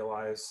didn't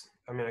realize,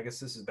 I mean, I guess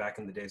this is back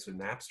in the days with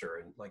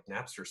Napster, and like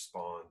Napster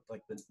spawned,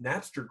 like the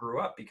Napster grew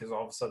up because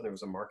all of a sudden there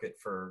was a market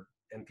for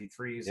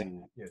MP3s Yeah.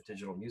 and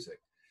digital music.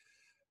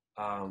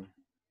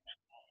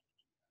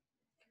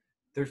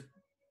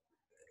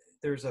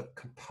 There's a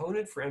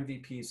component for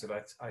MVPs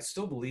that I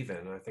still believe in,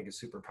 and I think is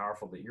super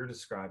powerful that you're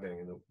describing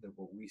and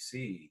what we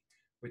see,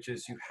 which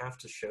is you have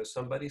to show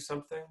somebody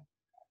something.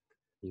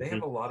 They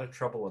have a lot of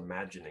trouble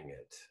imagining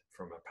it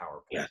from a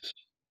PowerPoint. Yes.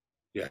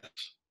 Yes.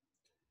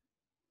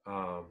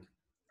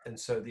 And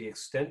so the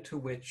extent to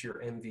which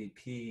your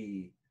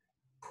MVP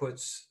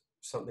puts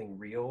something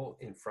real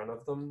in front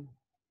of them,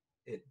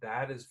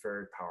 that is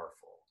very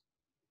powerful.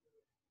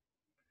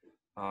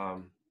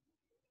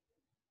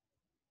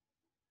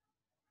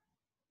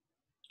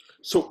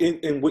 So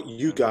in what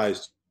you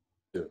guys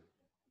do,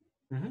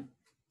 mm-hmm.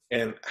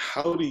 and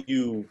how do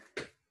you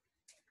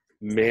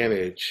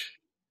manage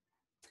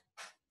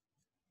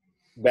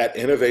that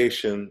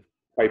innovation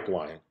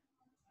pipeline,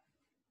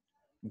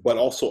 but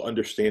also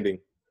understanding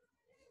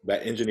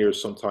that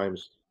engineers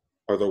sometimes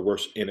are the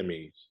worst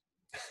enemies,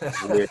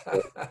 where,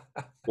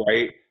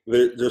 right?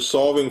 They're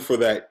solving for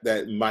that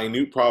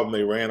minute problem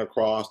they ran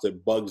across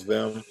that bugs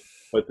them,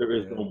 but there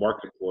is no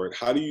market for it.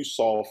 How do you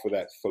solve for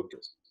that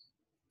focus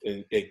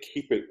and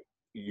keep it?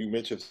 You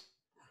mentioned,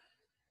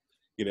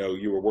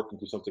 you were working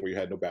through something where you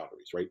had no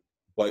boundaries, right?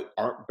 But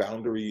aren't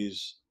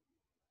boundaries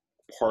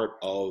part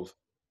of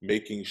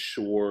making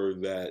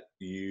sure that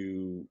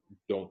you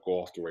don't go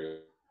off the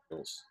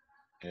rails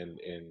and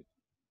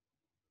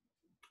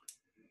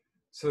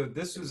so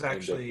this was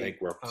actually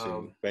bankrupting,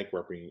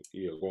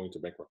 going to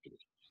bankruptcy?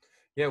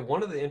 Yeah,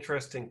 one of the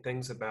interesting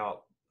things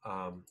about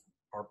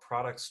our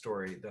product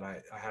story that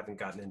I haven't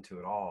gotten into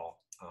at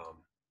all,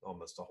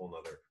 almost a whole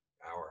nother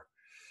hour,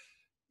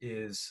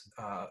 is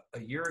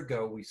a year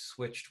ago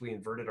we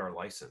inverted our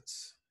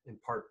license, in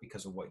part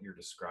because of what you're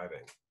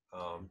describing.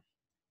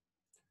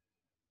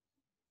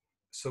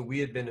 So we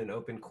had been an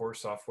open core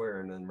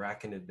software, and then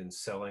RackN had been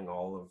selling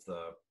all of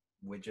the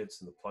widgets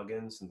and the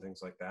plugins and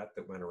things like that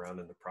went around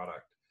in the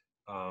product.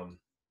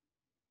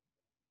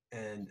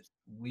 And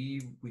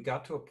we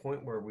got to a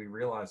point where we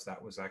realized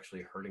that was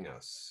actually hurting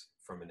us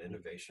from an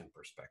innovation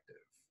perspective.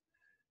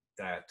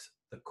 That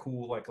a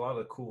lot of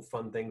the cool,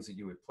 fun things that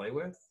you would play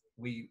with,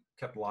 we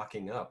kept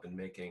locking up and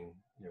making,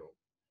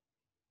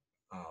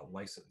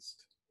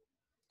 licensed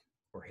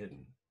or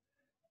hidden.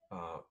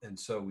 And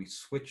so we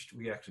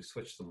actually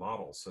switched the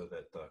model so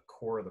that the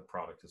core of the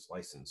product is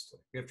licensed.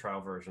 We have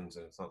trial versions,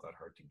 and it's not that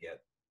hard to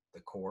get the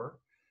core,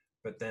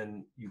 but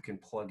then you can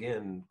plug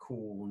in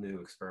cool new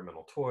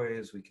experimental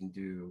toys. We can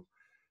do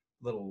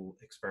little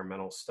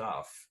experimental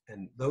stuff.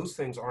 And those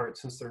things aren't,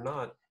 since they're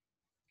not,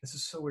 this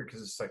is so weird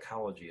because it's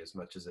psychology as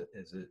much as it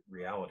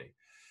reality.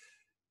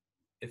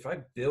 If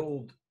I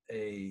build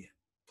a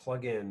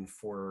plugin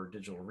for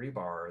Digital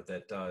Rebar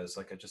that does,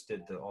 like I just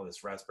did all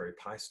this Raspberry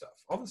Pi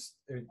stuff,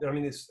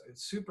 it's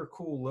super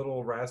cool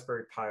little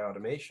Raspberry Pi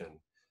automation.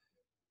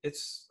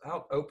 It's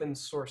out open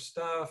source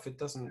stuff.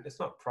 It's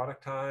not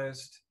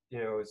productized.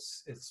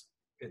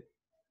 It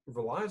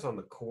relies on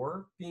the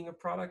core being a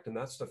product, and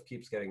that stuff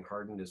keeps getting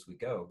hardened as we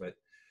go. But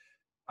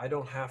I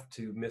don't have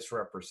to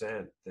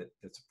misrepresent that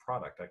it's a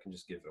product. I can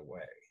just give it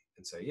away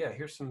and say, yeah,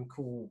 here's some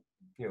cool,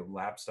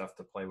 lab stuff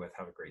to play with.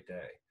 Have a great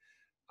day.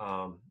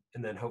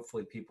 And then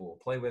hopefully people will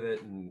play with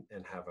it and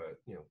have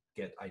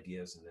get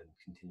ideas and then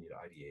continue to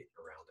ideate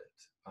around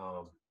it.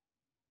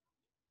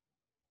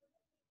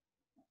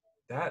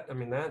 That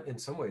in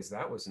some ways,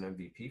 that was an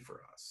MVP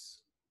for us.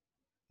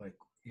 Like,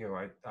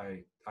 I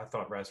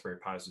thought Raspberry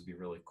Pis would be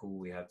really cool.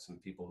 We had some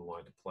people who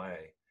wanted to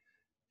play,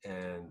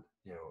 and,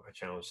 I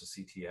challenged the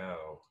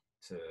CTO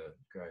to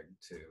Greg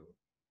to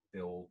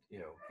build,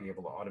 be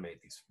able to automate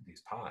these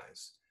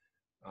Pis.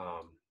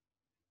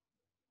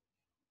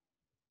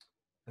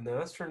 And then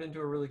that's turned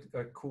into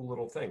a cool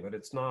little thing, but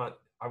it's not,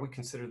 I would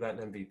consider that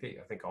an MVP.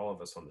 I think all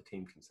of us on the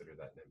team consider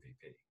that an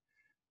MVP.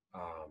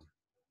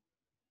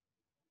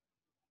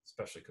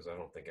 Especially because I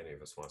don't think any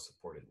of us want to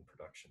support it in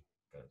production.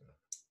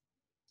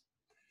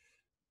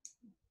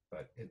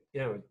 But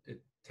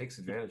it takes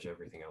advantage of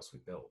everything else we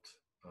built.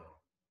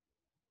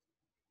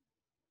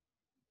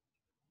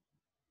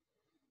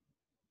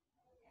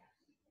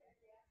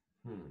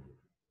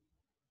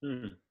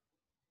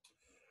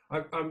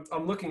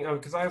 I'm looking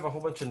because I have a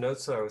whole bunch of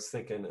notes that I was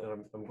thinking,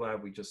 and I'm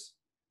glad we just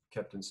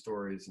kept in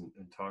stories and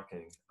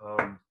talking.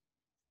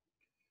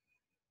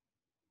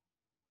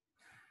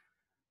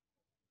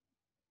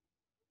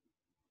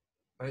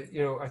 I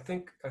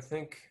think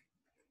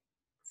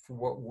for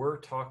what we're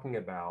talking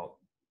about,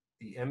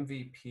 the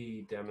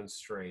MVP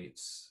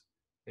demonstrates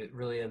it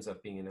really ends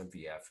up being an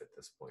MVF at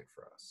this point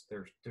for us.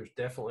 There's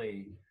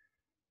definitely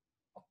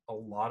a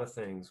lot of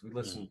things. We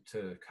listen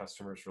to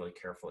customers really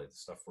carefully. The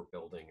stuff we're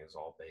building is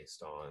all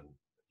based on,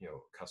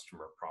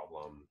 customer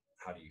problem.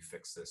 How do you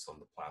fix this on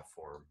the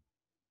platform?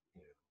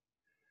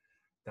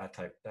 That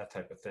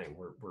type of thing.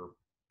 We're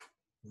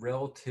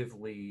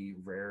relatively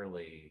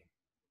rarely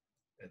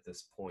at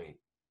this point,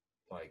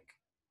 like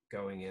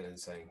going in and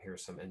saying,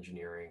 here's some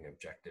engineering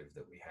objective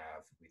that we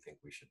think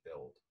we should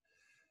build.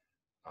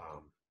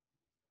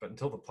 But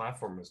until the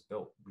platform was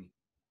built,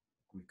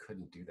 we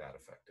couldn't do that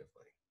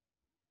effectively.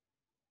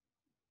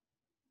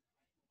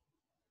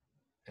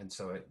 And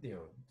so,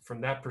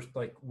 from that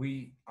perspective,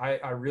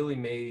 I really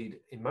made,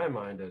 in my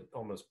mind, an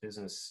almost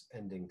business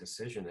ending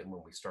decision. And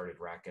when we started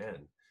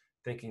RackN,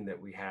 thinking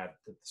that we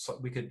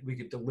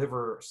could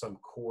deliver some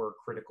core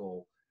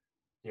critical,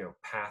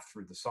 path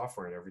through the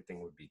software and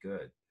everything would be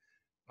good.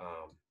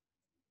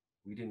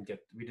 We didn't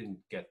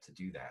get to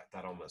do that.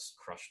 That almost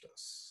crushed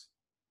us.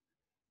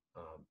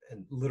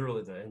 And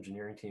literally the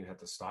engineering team had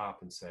to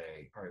stop and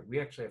say, all right, we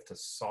actually have to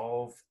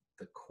solve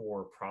the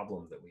core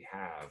problem that we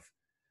have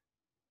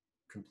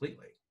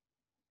completely.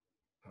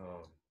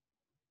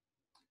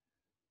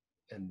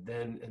 And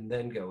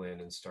then go in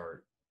and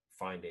start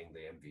finding the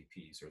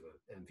MVPs or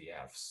the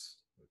MVFs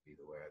would be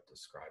the way I'd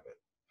describe it.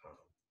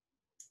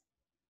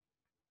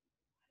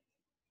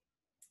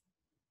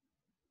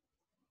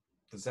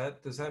 Does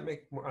that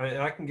make more?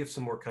 I can give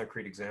some more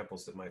concrete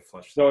examples that might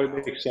flesh that out. No,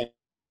 it makes sense.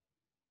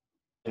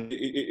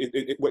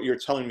 What you're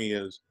telling me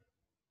is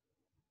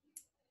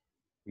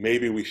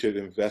maybe we should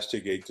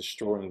investigate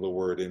destroying the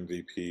word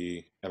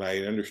MVP. And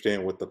I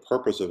understand what the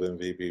purpose of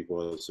MVP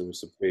was. It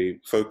was to be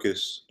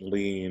focus,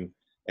 lean,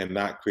 and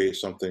not create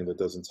something that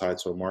doesn't tie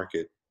to a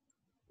market.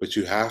 But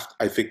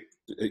I think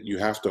you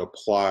have to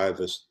apply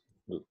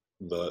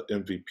the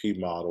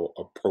MVP model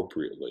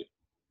appropriately,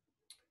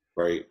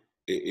 right?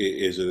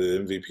 Is it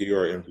an MVP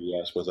or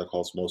MVS? What I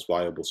call its most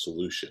valuable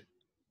solution,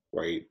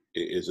 right?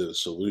 Is it a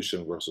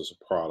solution versus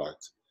a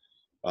product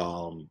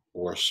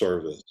or a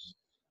service?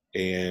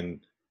 And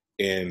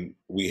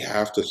we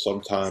have to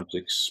sometimes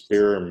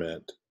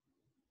experiment.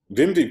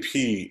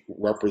 MVP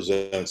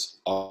represents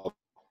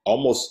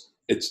almost,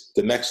 it's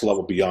the next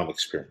level beyond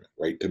experiment,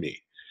 right? To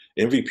me,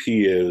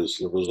 MVP is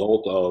the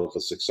result of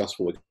a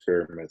successful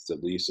experiment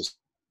that leads to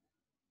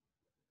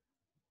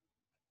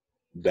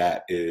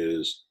that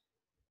is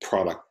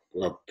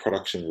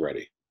production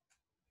ready.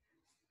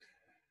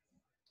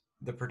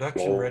 The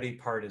production ready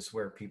part is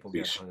where people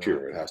get hung up.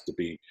 It has to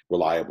be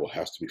reliable. It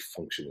has to be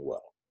functioning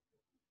well.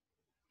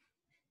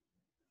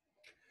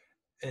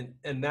 And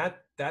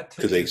that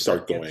because they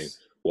start going,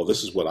 well,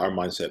 this is what our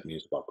mindset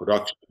means about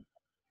production.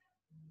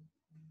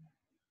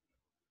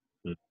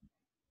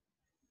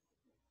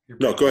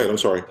 No, go ahead. I'm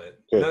sorry.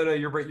 No,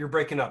 you're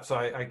breaking up. So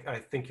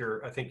I think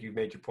you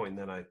made your point,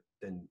 and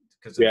then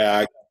because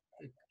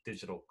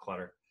digital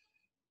clutter.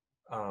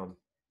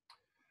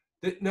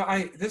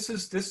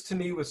 This to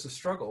me was a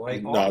struggle.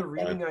 Like all the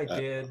reading I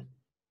did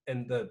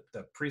and the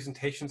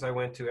presentations I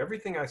went to,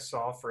 everything I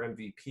saw for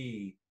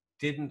MVP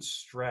didn't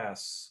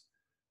stress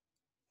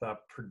the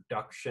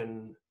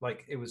production.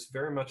 Like it was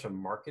very much a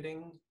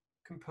marketing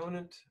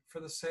component for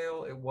the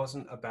sale. It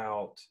wasn't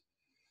about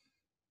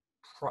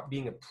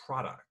being a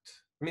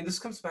product. I mean, this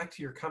comes back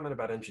to your comment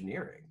about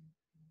engineering,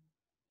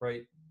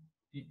 right?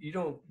 You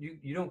don't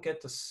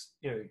get to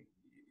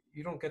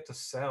you don't get to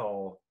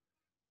sell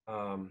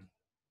a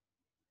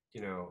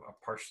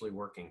partially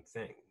working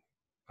thing.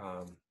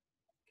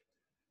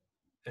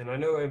 And I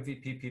know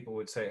MVP people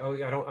would say, oh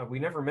yeah, we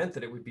never meant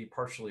that it would be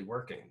partially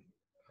working.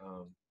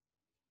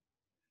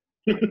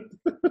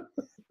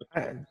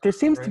 There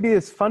seems to be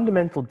this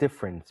fundamental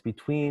difference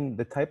between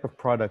the type of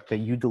product that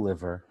you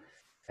deliver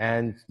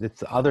And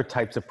it's other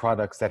types of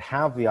products that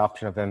have the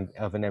option of an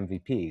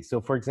MVP. So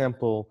for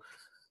example,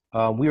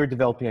 we were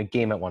developing a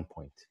game at one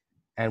point,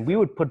 and we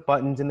would put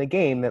buttons in the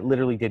game that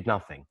literally did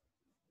nothing.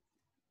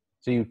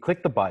 So you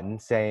click the button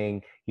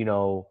saying, you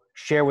know,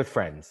 share with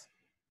friends,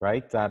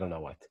 right? I don't know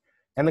what.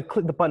 And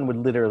the button would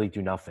literally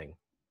do nothing,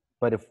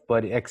 but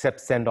except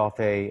send off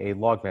a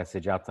log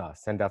message out to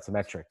us, send out some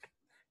metric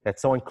that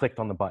someone clicked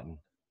on the button.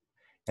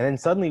 And then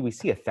suddenly we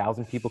see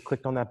 1,000 people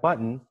clicked on that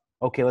button.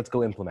 Okay, let's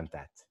go implement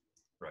that.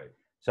 Right.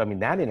 So I mean,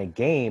 that in a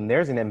game,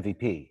 there's an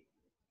MVP.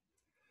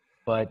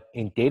 But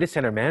in data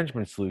center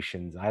management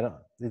solutions,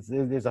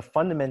 there's a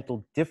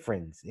fundamental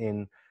difference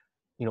in,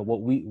 you know,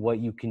 what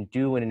you can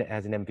do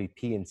as an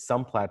MVP in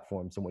some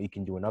platforms and what you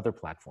can do in other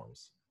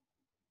platforms.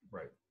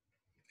 Right.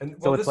 And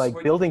so it's like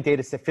building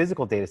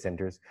physical data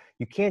centers.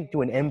 You can't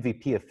do an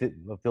MVP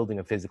of building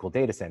a physical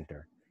data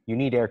center. You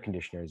need air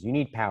conditioners, you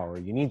need power,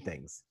 you need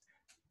things.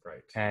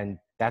 Right. And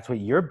that's what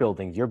you're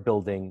building. You're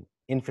building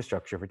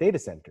infrastructure for data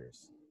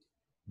centers.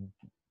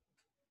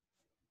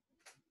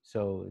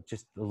 So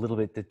just a little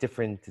bit the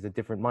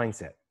different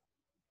mindset.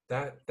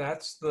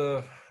 That's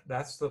the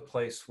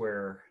place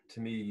where,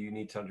 to me, you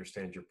need to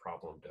understand your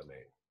problem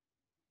domain.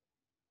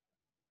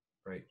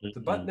 Right. The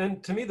button,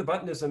 and to me, the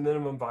button is a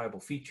minimum viable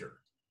feature.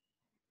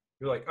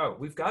 You're like, oh,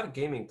 we've got a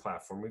gaming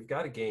platform, we've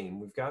got a game,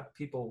 we've got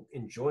people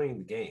enjoying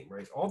the game,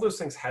 right? All those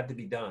things had to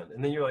be done.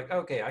 And then you're like,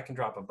 okay, I can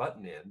drop a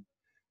button in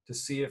to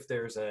see if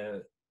there's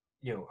a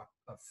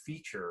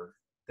feature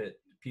that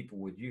people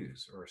would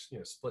use, or, you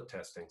know, split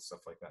testing,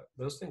 stuff like that.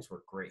 Those things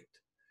were great.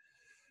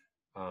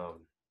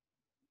 You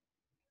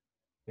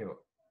know,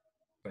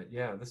 but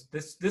yeah,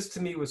 this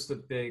to me was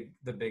the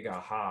big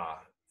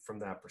aha from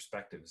that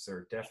perspective. Is there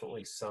are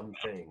definitely some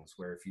things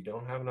where if you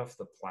don't have enough of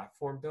the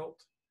platform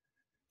built,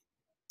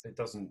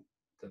 the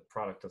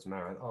product doesn't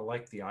matter. I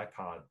like the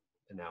iPod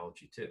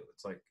analogy too.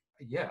 It's like,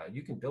 yeah,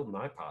 you can build an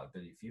iPod,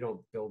 but if you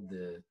don't build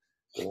the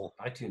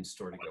iTunes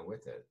store to go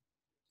with it,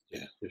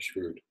 yeah, you're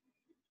screwed.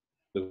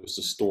 It was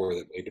the store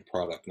that made the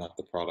product, not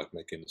the product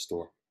making the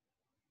store.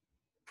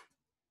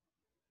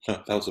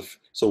 So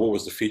what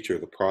was the feature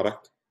of the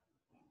product?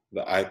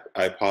 The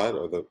iPod,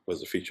 or was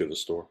the feature of the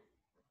store?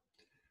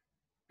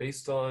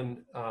 Based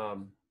on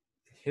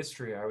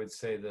history, I would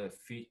say the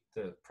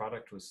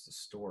product was the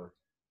store.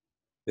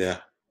 Yeah.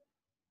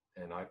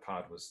 And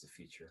iPod was the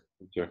feature.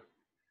 Sure.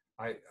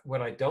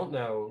 What I don't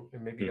know,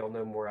 and maybe you'll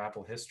know more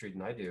Apple history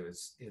than I do,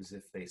 is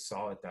if they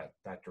saw it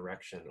that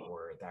direction,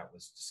 or that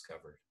was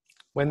discovered.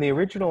 When the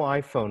original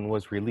iPhone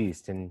was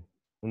released, and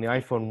when the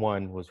iPhone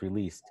 1 was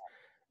released,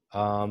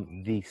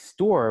 the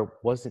store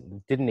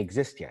didn't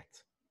exist yet.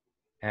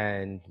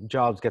 And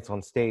Jobs gets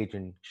on stage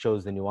and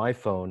shows the new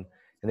iPhone,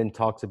 and then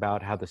talks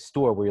about how the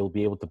store where you'll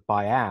be able to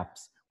buy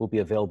apps will be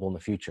available in the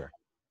future.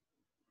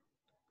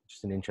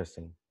 Just an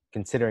interesting,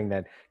 considering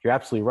that you're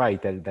absolutely right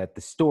that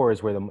the store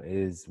is where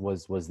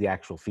was the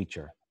actual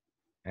feature,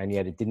 and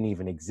yet it didn't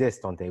even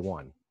exist on day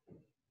one.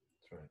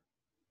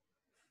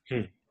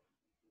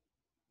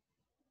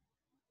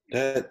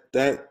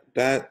 That's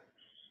right.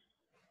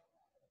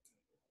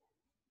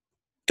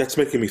 That's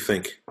making me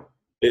think.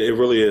 It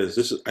really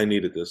is. I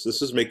needed this.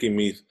 This is making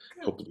me,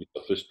 hope to be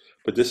selfish,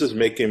 but this is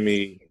making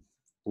me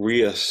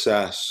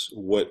reassess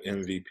what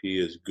MVP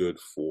is good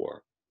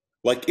for.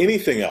 Like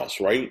anything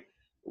else, right?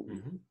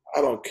 Mm-hmm.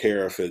 I don't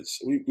care if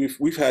it's,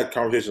 we've had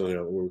conversations, you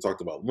know, where we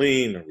talked about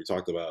lean, or we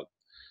talked about,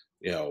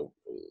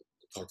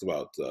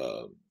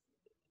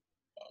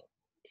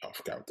 I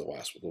forgot the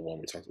one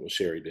we talked about.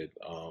 Sherry did.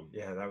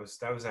 Yeah, that was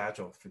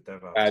Agile for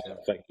DevOps.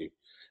 Agile, thank you.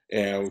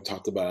 And we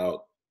talked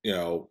about, you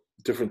know,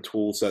 different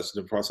tool sets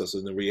and processes.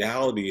 And the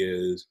reality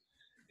is,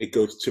 I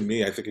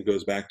think it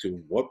goes back to,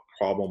 what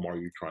problem are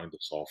you trying to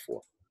solve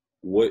for?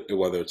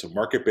 Whether it's a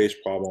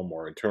market-based problem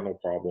or internal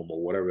problem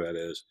or whatever that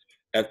is,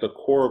 at the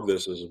core of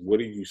this is, what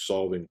are you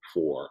solving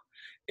for?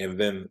 And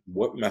then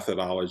what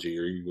methodology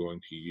are you going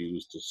to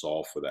use to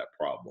solve for that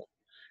problem?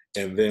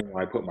 And then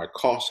when I put my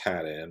cost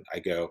hat in, I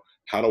go,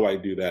 how do I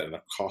do that in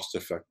a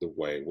cost-effective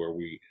way where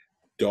we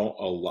don't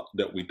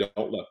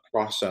let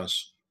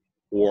process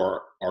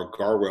or our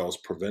guardrails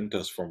prevent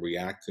us from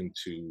reacting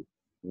to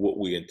what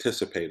we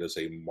anticipate as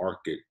a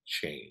market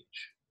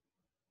change,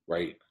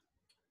 right?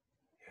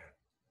 Yeah.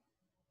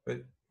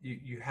 But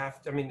you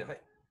have to, I mean, the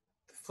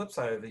flip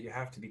side of it, you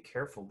have to be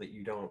careful that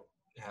you don't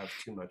have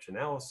too much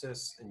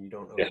analysis and you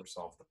don't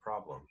oversolve the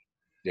problem.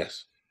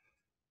 Yes.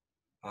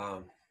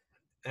 And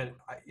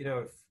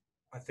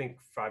I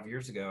think 5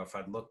 years ago, if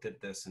I'd looked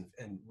at this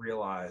and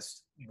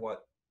realized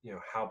what, you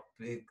know,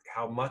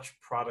 how much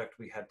product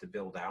we had to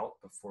build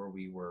out before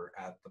we were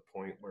at the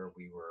point where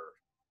we were,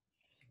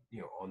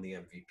 you know, on the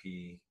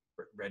MVP,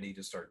 ready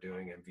to start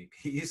doing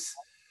MVPs,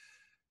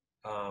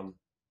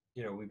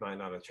 you know, we might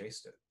not have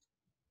chased it,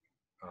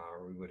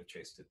 or we would have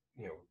chased it.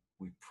 You know,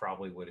 we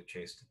probably would have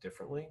chased it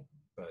differently.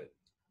 But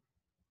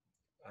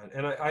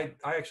and I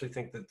actually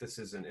think that this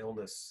is an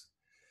illness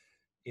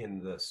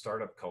in the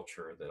startup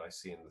culture that I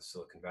see in the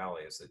Silicon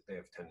Valley, is that they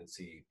have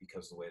tendency,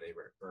 because the way they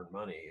earn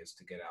money is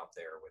to get out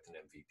there with an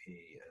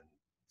MVP and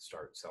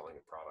start selling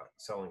it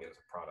as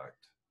a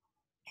product.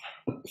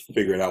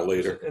 Figure it out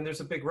later. And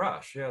there's a big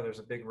rush. Yeah, there's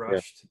a big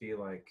rush to be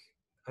like,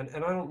 and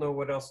I don't know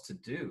what else to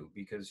do,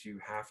 because you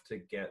have to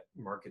get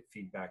market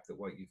feedback that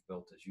what you've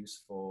built is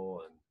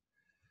useful and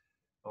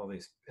all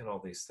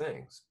these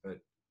things. But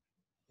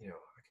I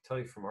can tell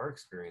you from our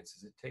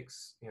experiences, it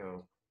takes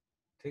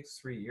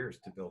 3 years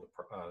to build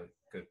a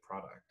good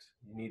product.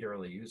 You need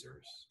early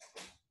users,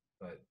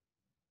 but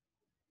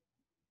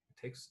it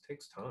takes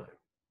time.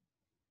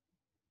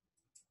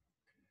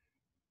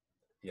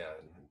 Yeah,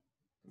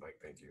 Mike,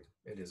 thank you.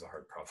 It is a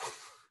hard problem.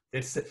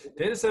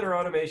 Data center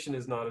automation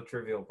is not a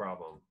trivial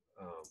problem.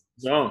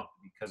 No,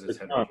 because it's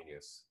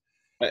heterogeneous.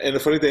 And the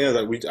funny thing is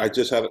that we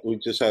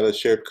just had a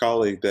shared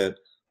colleague that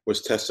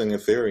was testing a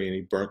theory, and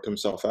he burnt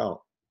himself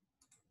out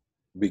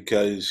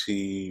because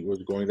he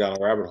was going down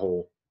a rabbit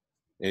hole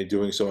and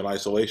doing so in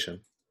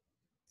isolation,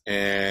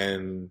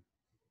 and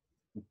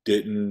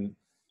didn't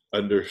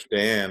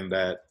understand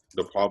that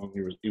the problem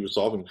he was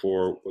solving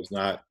for was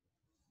not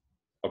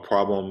a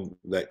problem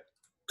that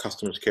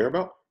customers care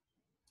about.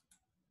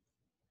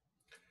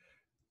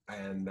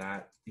 And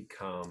that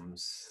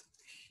becomes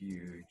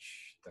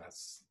huge.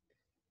 That's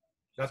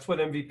what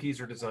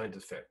MVPs are designed to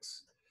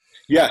fix.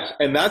 Yes,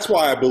 and that's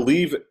why I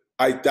believe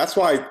that's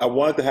why I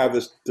wanted to have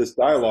this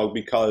dialogue,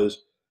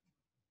 because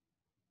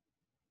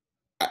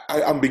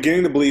I'm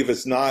beginning to believe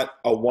it's not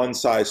a one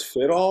size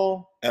fit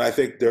all, and I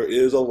think there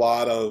is a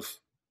lot of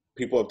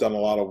people have done a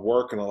lot of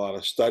work and a lot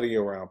of study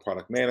around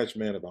product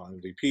management, about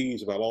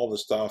MVPs, about all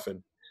this stuff,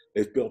 and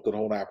they've built a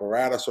whole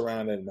apparatus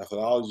around it, and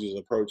methodologies and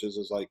approaches.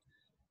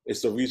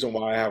 It's the reason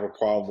why I have a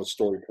problem with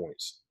story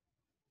points.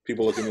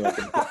 People look at me like,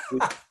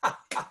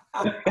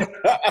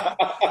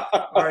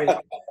 all right,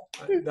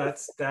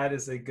 that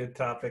is a good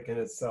topic in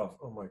itself.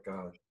 Oh my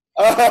God.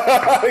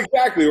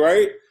 Exactly,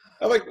 right?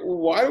 I'm like,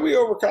 why do we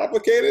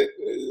overcomplicate it?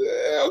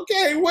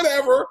 Okay,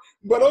 whatever,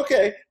 but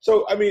okay.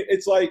 So I mean,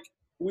 it's like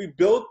we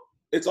build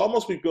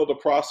a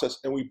process,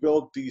 and we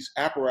build these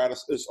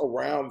apparatuses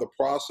around the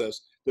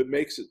process that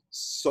makes it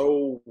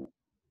so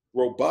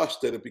robust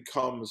that it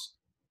becomes.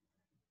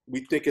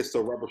 We think it's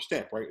the rubber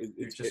stamp, right?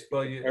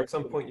 At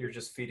some point, you're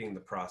just feeding the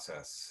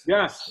process.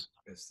 Yes,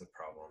 is the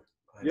problem.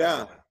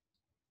 Yeah,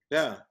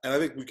 and I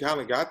think we kind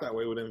of got that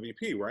way with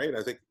MVP, right?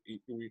 I think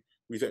we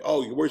think,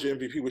 oh, where's your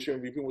MVP? What's your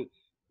MVP?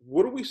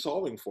 What are we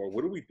solving for?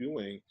 What are we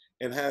doing?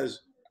 And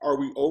are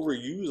we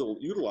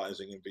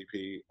utilizing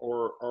MVP,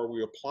 or are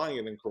we applying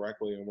it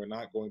incorrectly, and we're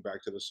not going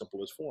back to the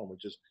simplest form,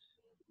 which is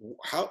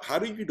how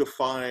do you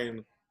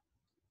define,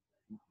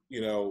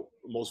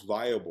 most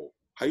viable?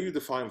 How do you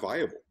define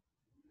viable?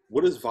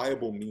 What does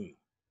viable mean?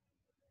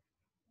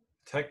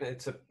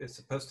 Technically, it's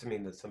supposed to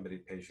mean that somebody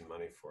pays you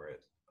money for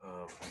it.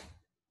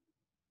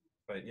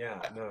 But yeah,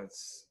 no,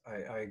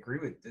 I agree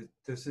with it.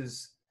 This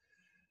is,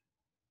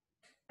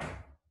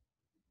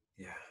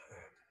 yeah.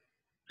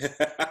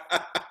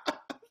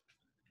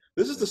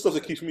 This is the stuff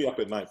that keeps me up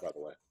at night, by the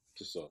way.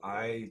 Just so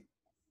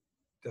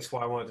that's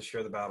why I wanted to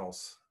share the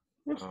battles.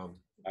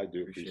 I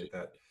do appreciate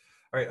that.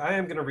 All right, I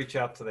am going to reach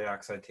out to the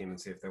Oxide team and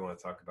see if they want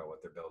to talk about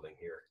what they're building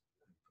here.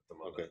 Put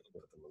them on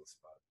the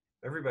spot.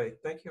 Everybody,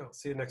 thank you. I'll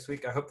see you next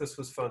week. I hope this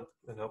was fun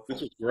and helpful.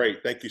 This was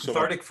great. Thank you so much.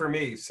 Cathartic for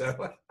me.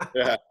 So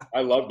yeah,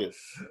 I loved it.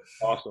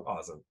 Awesome.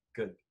 Awesome.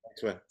 Good.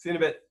 Thanks, man. See you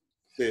in a bit.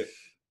 See you.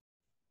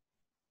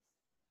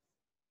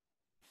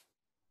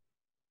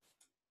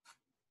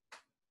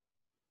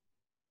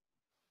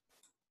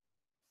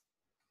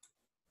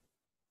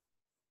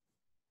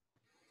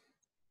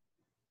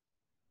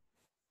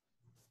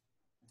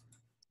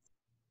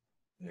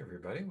 Hey,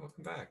 everybody.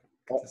 Welcome back.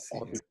 Good to see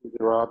you.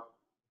 Rob.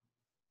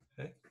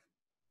 Hey.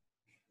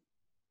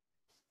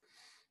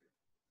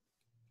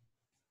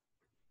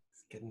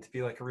 It's getting to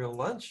be like a real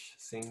lunch,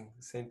 seeing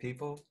the same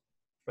people,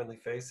 friendly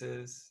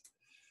faces.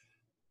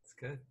 It's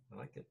good. I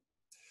like it.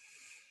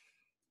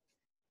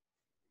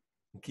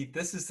 And Keith,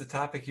 this is the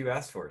topic you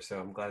asked for, so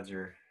I'm glad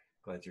you're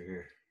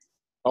here.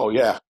 Oh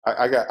yeah,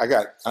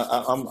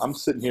 I'm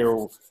sitting here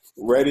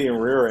ready and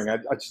rearing. I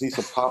just need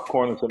some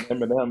popcorn and some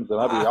M&Ms, and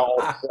I'll be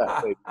all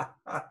set.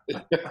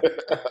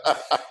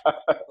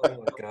 Oh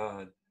my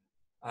God,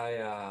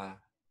 I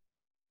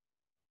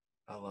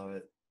love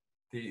it.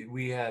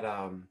 We had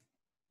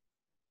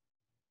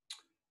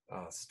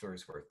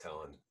stories worth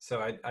telling.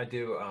 So I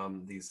do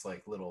these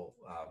like little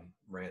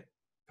rant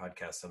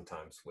podcasts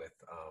sometimes with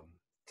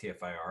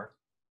TFIR.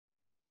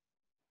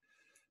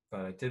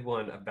 But I did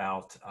one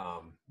about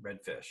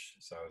redfish.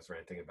 So I was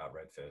ranting about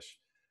redfish.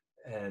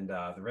 And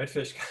the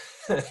redfish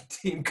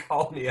team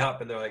called me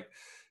up and they're like,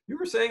 you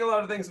were saying a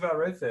lot of things about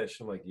redfish.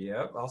 I'm like,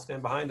 yeah, I'll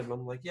stand behind them.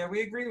 I'm like, yeah,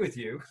 we agree with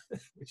you,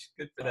 which is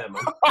good for them.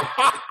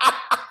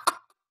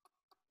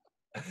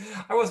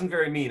 I wasn't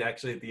very mean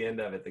actually at the end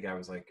of it. The guy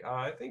was like,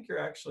 I think you're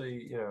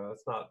actually,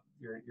 it's not,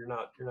 you're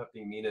not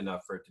being mean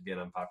enough for it to be an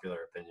unpopular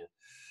opinion.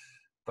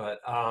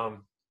 But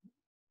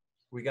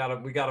we got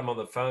him on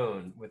the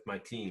phone with my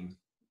team.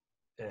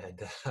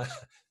 And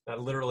I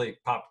literally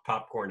popped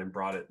popcorn and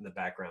brought it in the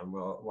background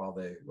while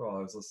I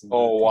was listening.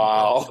 Oh,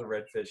 wow. To the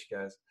redfish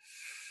guys.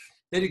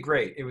 They did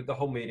great. The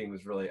whole meeting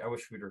was really, I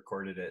wish we'd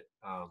recorded it,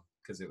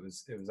 because it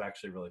was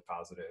actually really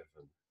positive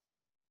and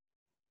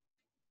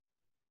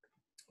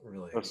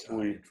really That's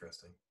sweet.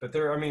 interesting. But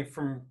there, I mean,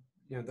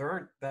 there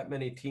aren't that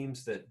many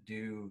teams that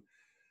do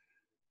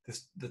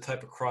the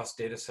type of cross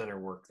data center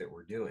work that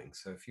we're doing.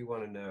 So if you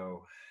want to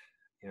know,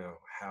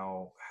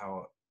 how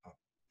a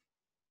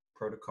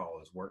protocol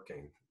is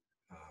working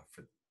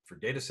for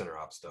data center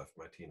ops stuff,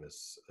 my team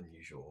is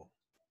unusual.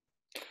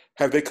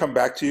 Have they come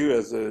back to you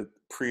as a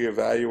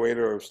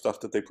pre-evaluator of stuff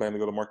that they plan to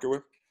go to market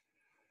with?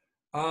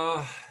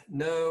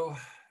 No.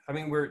 I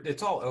mean,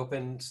 it's all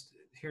open.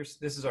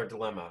 This is our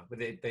dilemma.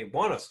 They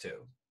want us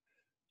to,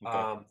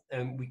 Okay.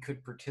 and we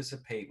could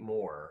participate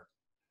more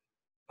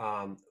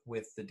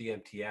with the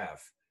DMTF.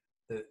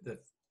 The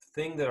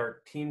thing that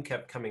our team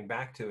kept coming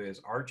back to is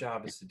our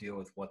job is to deal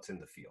with what's in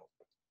the field.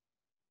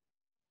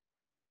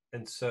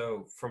 And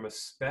so from a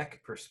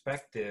spec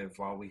perspective,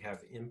 while we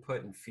have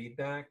input and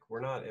feedback, we're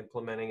not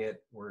implementing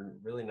it. We're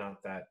really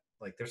not that,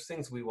 like, there's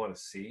things we want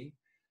to see,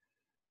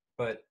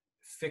 but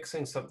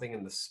fixing something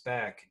in the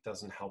spec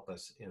doesn't help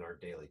us in our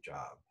daily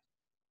job.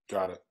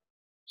 Got it.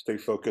 Stay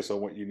focused on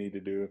what you need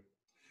to do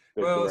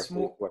that Well, it's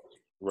directly more, reflects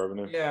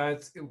revenue. yeah,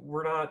 it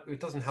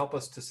doesn't help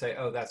us to say,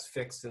 oh, that's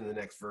fixed in the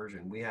next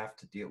version. We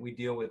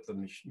deal with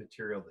the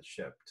material that's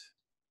shipped.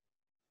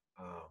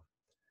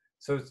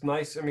 So it's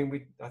nice. I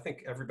mean, I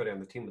think everybody on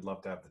the team would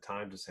love to have the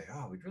time to say,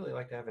 oh, we'd really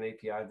like to have an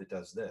API that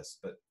does this,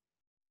 but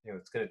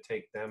it's going to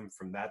take them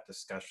from that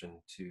discussion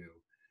to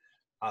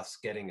us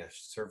getting a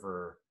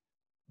server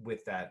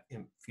with that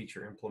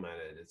feature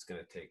implemented. It's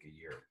going to take a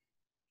year.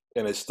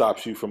 And it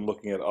stops you from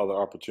looking at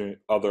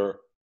other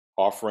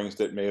offerings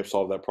that may have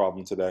solved that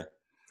problem today.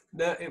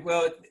 No,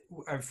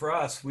 for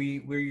us,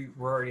 we're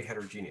already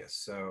heterogeneous.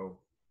 So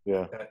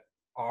Yeah. that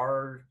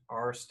our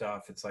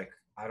stuff, it's like,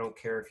 I don't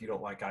care if you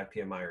don't like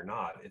IPMI or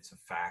not. It's a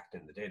fact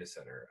in the data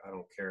center. I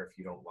don't care if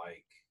you don't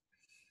like,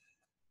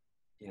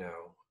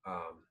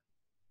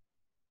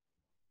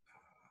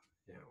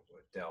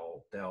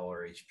 Dell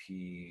or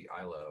HP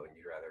ILO, and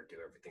you'd rather do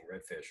everything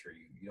Redfish, or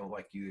you don't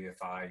like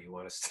UEFI, you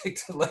want to stick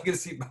to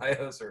legacy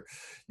BIOS, or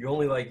you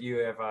only like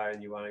UEFI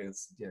and you want to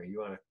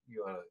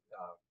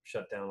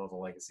shut down all the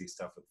legacy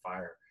stuff with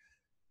Fire.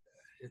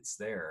 It's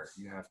there.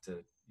 You have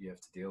to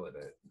deal with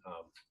it.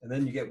 And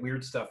then you get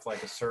weird stuff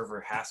like a server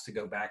has to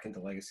go back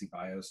into legacy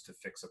BIOS to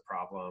fix a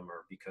problem,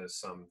 or because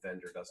some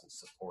vendor doesn't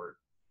support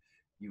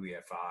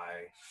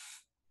UEFI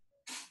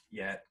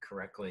yet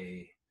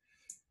correctly.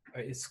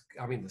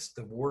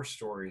 The war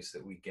stories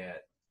that we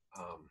get,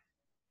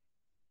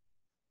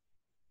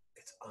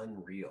 it's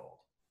unreal.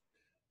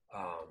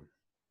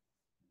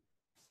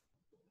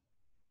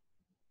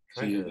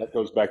 See, that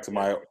goes back to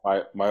my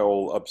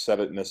old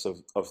upsetness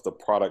of the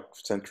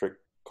product centric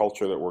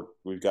culture that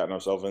we've gotten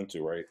ourselves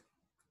into, right?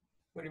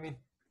 What do you mean?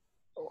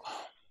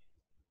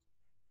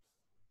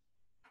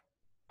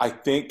 I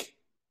think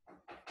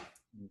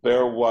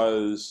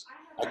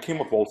I came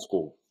up old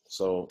school,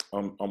 so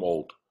I'm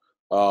old.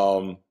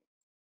 I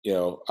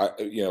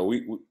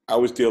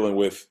was dealing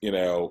with,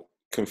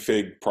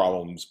 config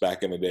problems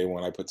back in the day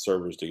when I put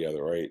servers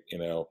together, right?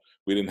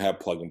 We didn't have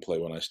plug and play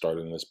when I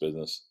started in this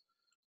business.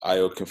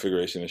 IO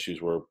configuration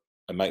issues were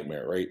a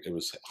nightmare, right? It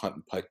was hunt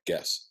and peck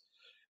guess.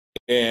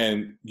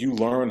 And you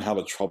learn how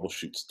to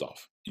troubleshoot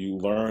stuff. You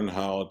learn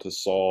how to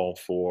solve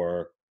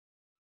for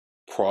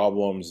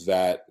problems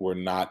that were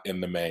not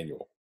in the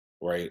manual,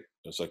 right?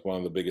 It's like one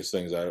of the biggest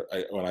things.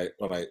 When I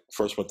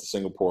first went to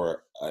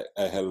Singapore, I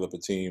headed up a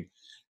team,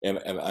 and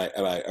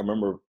I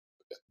remember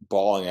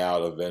bawling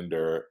out a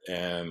vendor,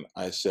 and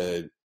I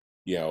said,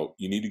 you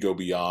need to go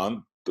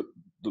beyond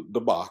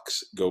the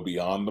box, go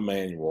beyond the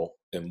manual,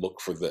 and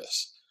look for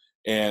this.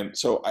 And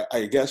so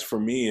I guess for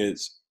me,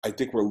 I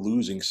think we're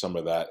losing some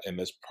of that in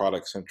this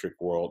product centric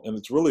world, and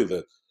it's really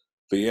the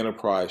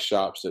enterprise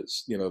shops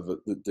that's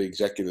the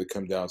executive that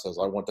comes down and says,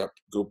 I want to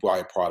go buy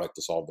a product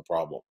to solve the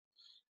problem.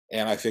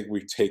 And I think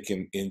we've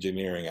taken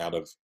engineering out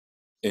of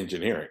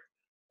engineering.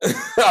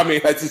 I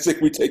mean, I just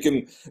think we've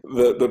taken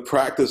the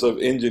practice of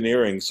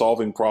engineering,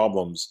 solving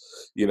problems,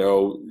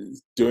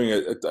 doing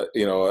a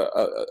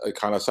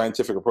kind of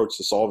scientific approach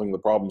to solving the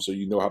problem so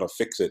you know how to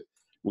fix it.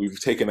 We've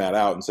taken that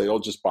out and say, oh,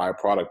 just buy a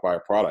product.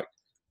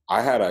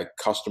 I had a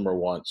customer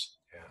once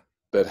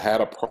that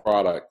had a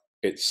product.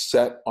 It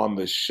sat on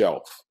the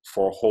shelf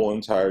for a whole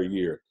entire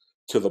year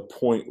to the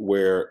point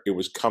where it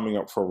was coming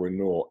up for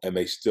renewal and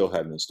they still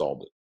hadn't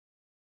installed it.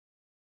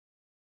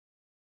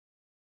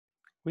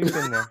 We've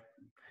been there.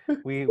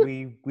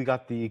 we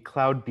got the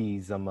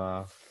CloudBees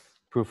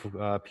proof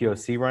of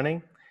POC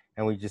running,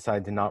 and we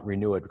decided to not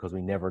renew it because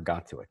we never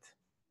got to it.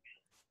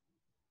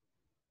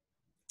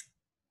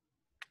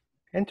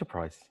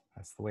 Enterprise,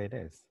 that's the way it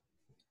is.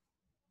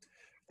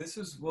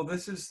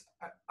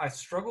 I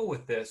struggle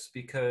with this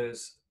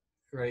because,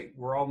 right,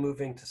 we're all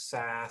moving to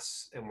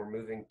SaaS and we're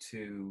moving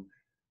to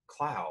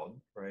cloud,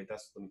 right?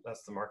 That's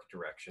the market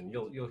direction.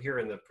 You'll hear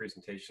in the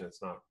presentation,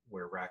 it's not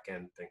where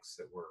RackN thinks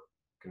that we're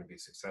going to be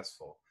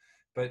successful.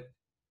 But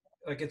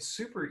like it's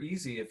super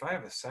easy. If I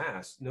have a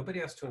SaaS, nobody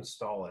has to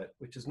install it,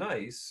 which is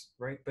nice,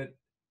 right? But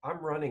I'm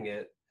running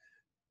it.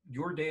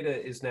 Your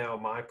data is now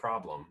my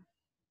problem.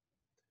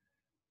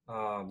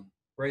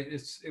 Right?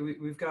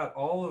 We've got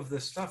all of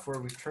this stuff where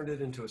we've turned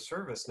it into a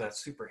service, and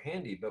that's super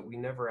handy, but we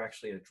never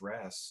actually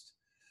addressed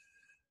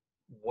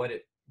what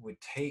it would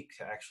take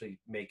to actually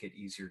make it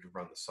easier to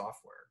run the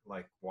software,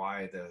 like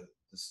why the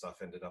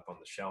stuff ended up on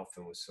the shelf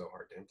and was so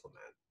hard to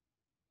implement.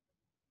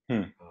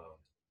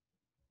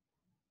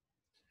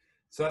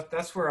 So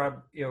that's where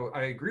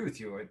I agree with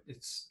you.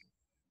 It's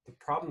the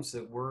problems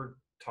that we're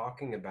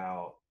talking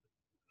about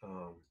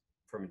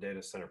from a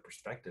data center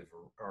perspective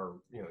are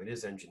it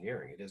is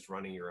engineering, it is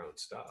running your own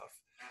stuff.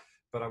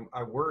 But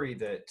I worry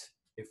that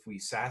if we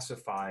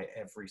SaaSify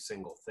every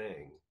single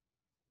thing,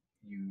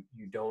 you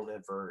don't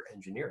ever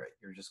engineer it.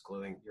 You're just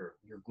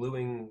you're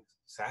gluing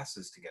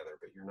SaaSes together,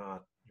 but you're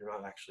not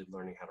actually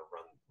learning how to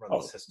run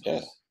the systems.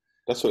 Yeah.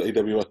 That's what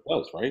AWS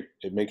does, right?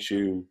 It makes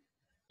you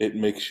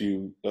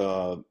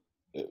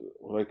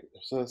like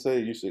I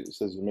say, it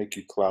says make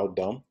you cloud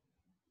dumb.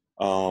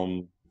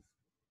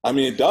 I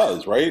mean, it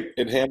does, right?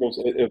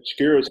 It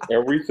obscures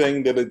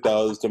everything that it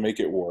does to make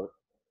it work.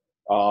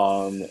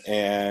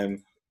 And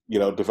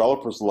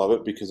developers love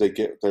it because they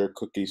get their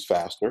cookies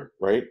faster,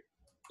 right?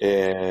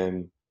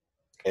 And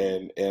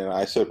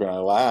I sit up and I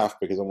laugh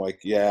because I'm like,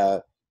 yeah,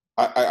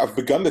 I've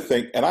begun to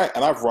think, and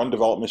I've run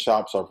development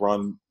shops, I've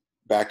run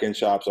back-end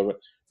shops,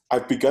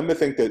 I've begun to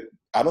think that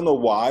I don't know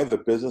why the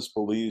business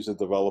believes the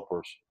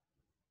developers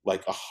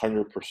like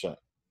 100%.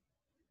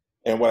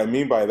 And what I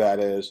mean by that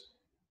is,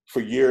 for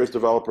years,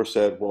 developers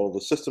said, well, the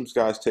systems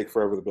guys take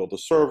forever to build a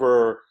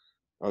server.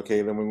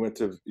 Okay, then we went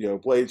to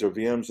Blades or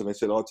VMs, and they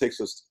said, oh, it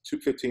takes us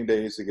 15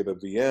 days to get a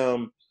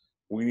VM.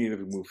 We need to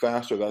move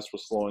faster. That's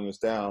what's slowing us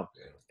down.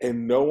 Yeah.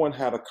 And no one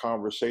had a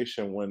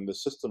conversation when the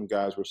system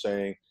guys were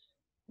saying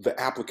the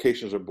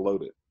applications are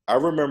bloated. I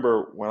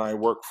remember when I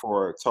worked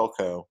for a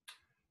telco,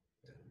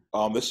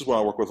 this is when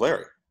I worked with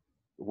Larry.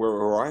 We're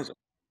Verizon.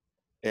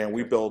 And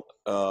we built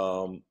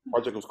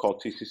project was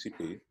called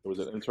TCCP. It was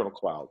an internal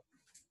cloud.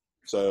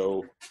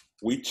 So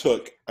we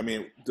took,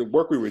 the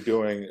work we were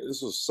doing,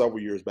 this was several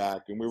years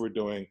back, and we were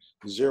doing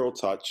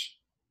zero-touch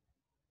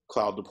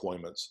cloud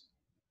deployments,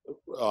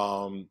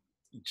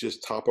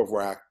 just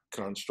top-of-rack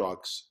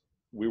constructs.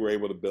 We were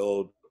able to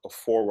build a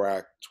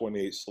 4-rack,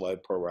 28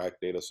 sled per rack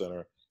data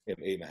center in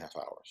 8.5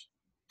 hours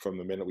from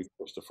the minute we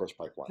pushed the first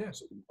pipeline. Yeah.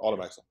 So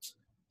automatic stuff.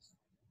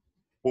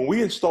 When we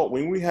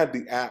had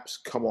the apps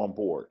come on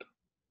board,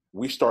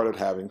 we started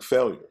having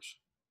failures.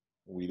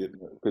 We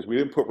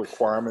didn't put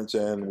requirements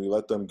in. We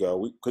let them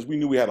go because we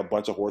knew we had a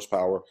bunch of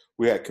horsepower.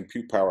 We had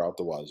compute power out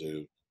the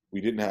wazoo. We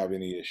didn't have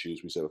any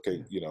issues. We said,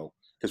 okay,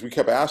 because we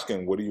kept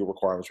asking, what are your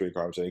requirements?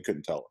 And he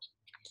couldn't tell us.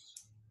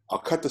 I'll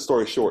cut the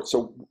story short.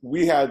 So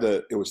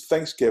it was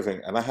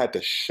Thanksgiving, and I had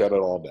to shut it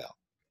all down.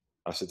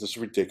 I said, this is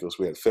ridiculous.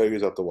 We had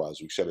failures out the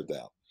wazoo. We shut it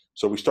down.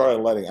 So we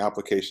started letting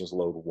applications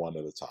load one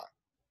at a time.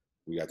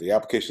 We got the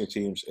application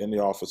teams in the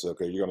office.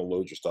 Okay, you're going to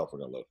load your stuff. We're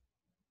going to load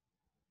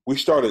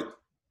it.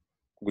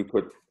 We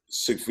put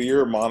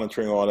severe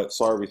monitoring on it,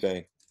 saw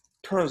everything.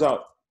 Turns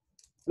out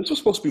this was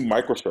supposed to be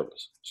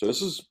microservice. So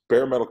this is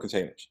bare metal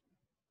containers.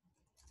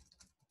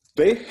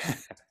 They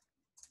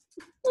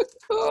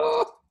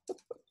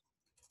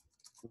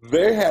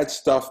had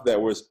stuff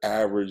that was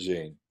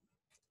averaging,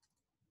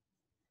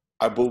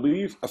 I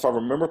believe, if I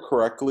remember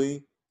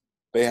correctly,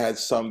 they had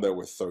some that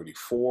were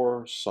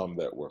 34, some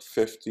that were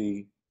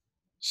 50,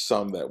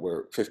 some that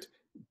were 50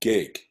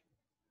 gig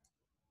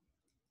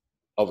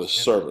of a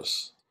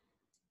service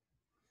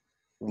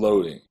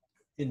loading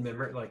in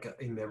memory, like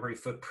a memory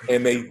footprint.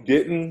 And they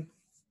didn't,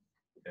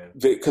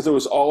 because it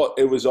was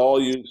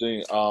all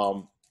using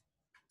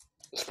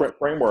Sprint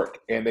framework,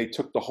 and they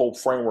took the whole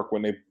framework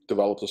when they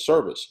developed a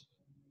service.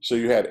 So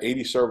you had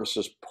 80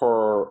 services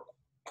per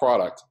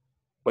product,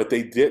 but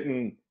they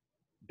didn't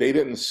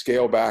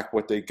scale back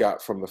what they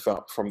got from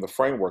the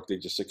framework. They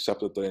just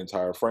accepted the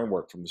entire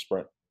framework from the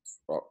Sprint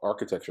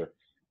architecture.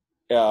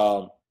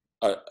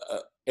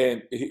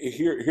 And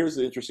here's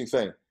the interesting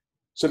thing.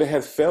 So they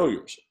had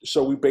failures.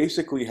 So we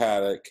basically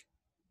had a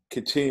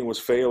continuous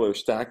failure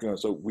stacking on.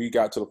 So we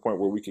got to the point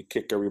where we could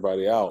kick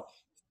everybody out.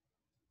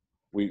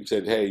 We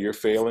said, hey, you're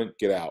failing,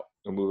 get out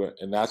and move it.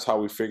 And that's how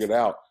we figured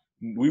out.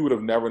 We would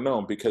have never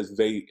known because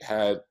we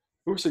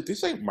were saying,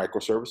 this ain't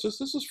microservices.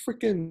 This is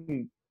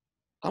freaking,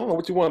 I don't know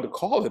what you wanted to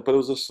call it, but it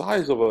was the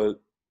size of a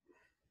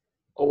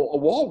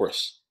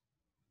walrus.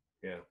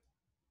 Yeah.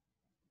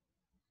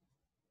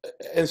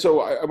 And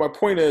so my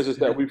point is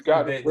that we've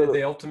got. Did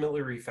they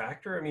ultimately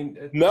refactor? I mean,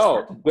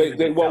 no. We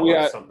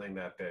had something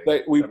that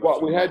big.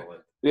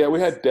 We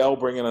had Dell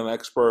bring in an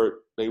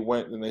expert. They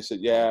went and they said,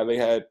 yeah,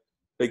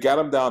 they got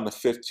them down to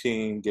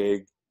 15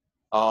 gig.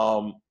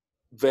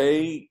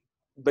 They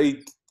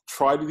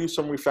tried to do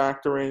some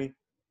refactoring.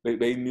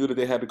 They knew that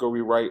they had to go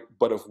rewrite.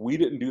 But if we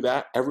didn't do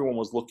that, everyone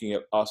was looking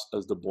at us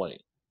as the blame.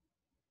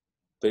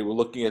 They were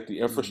looking at the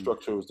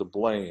infrastructure as the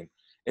blame,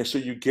 and so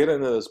you get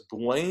into this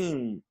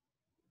blame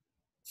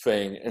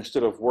thing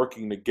instead of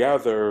working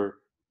together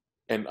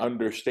and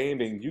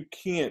understanding you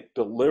can't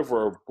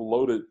deliver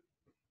bloated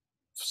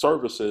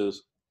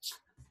services.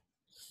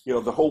 You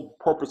know, the whole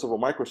purpose of a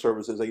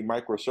microservice is a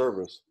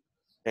microservice,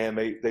 and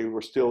they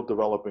were still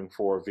developing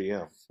for a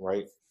VM,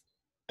 right?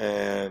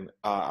 And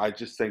I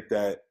just think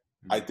that,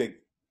 I think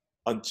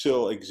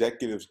until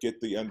executives get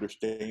the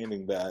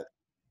understanding that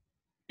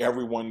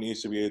everyone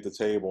needs to be at the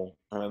table,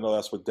 and I know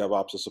that's what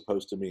DevOps is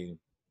supposed to mean,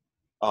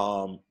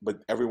 but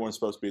everyone's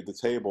supposed to be at the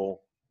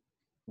table,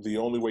 the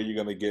only way you're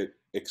going to get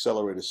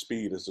accelerated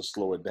speed is to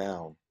slow it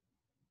down.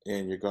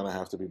 And you're going to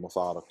have to be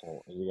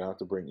methodical, and you're going to have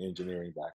to bring engineering back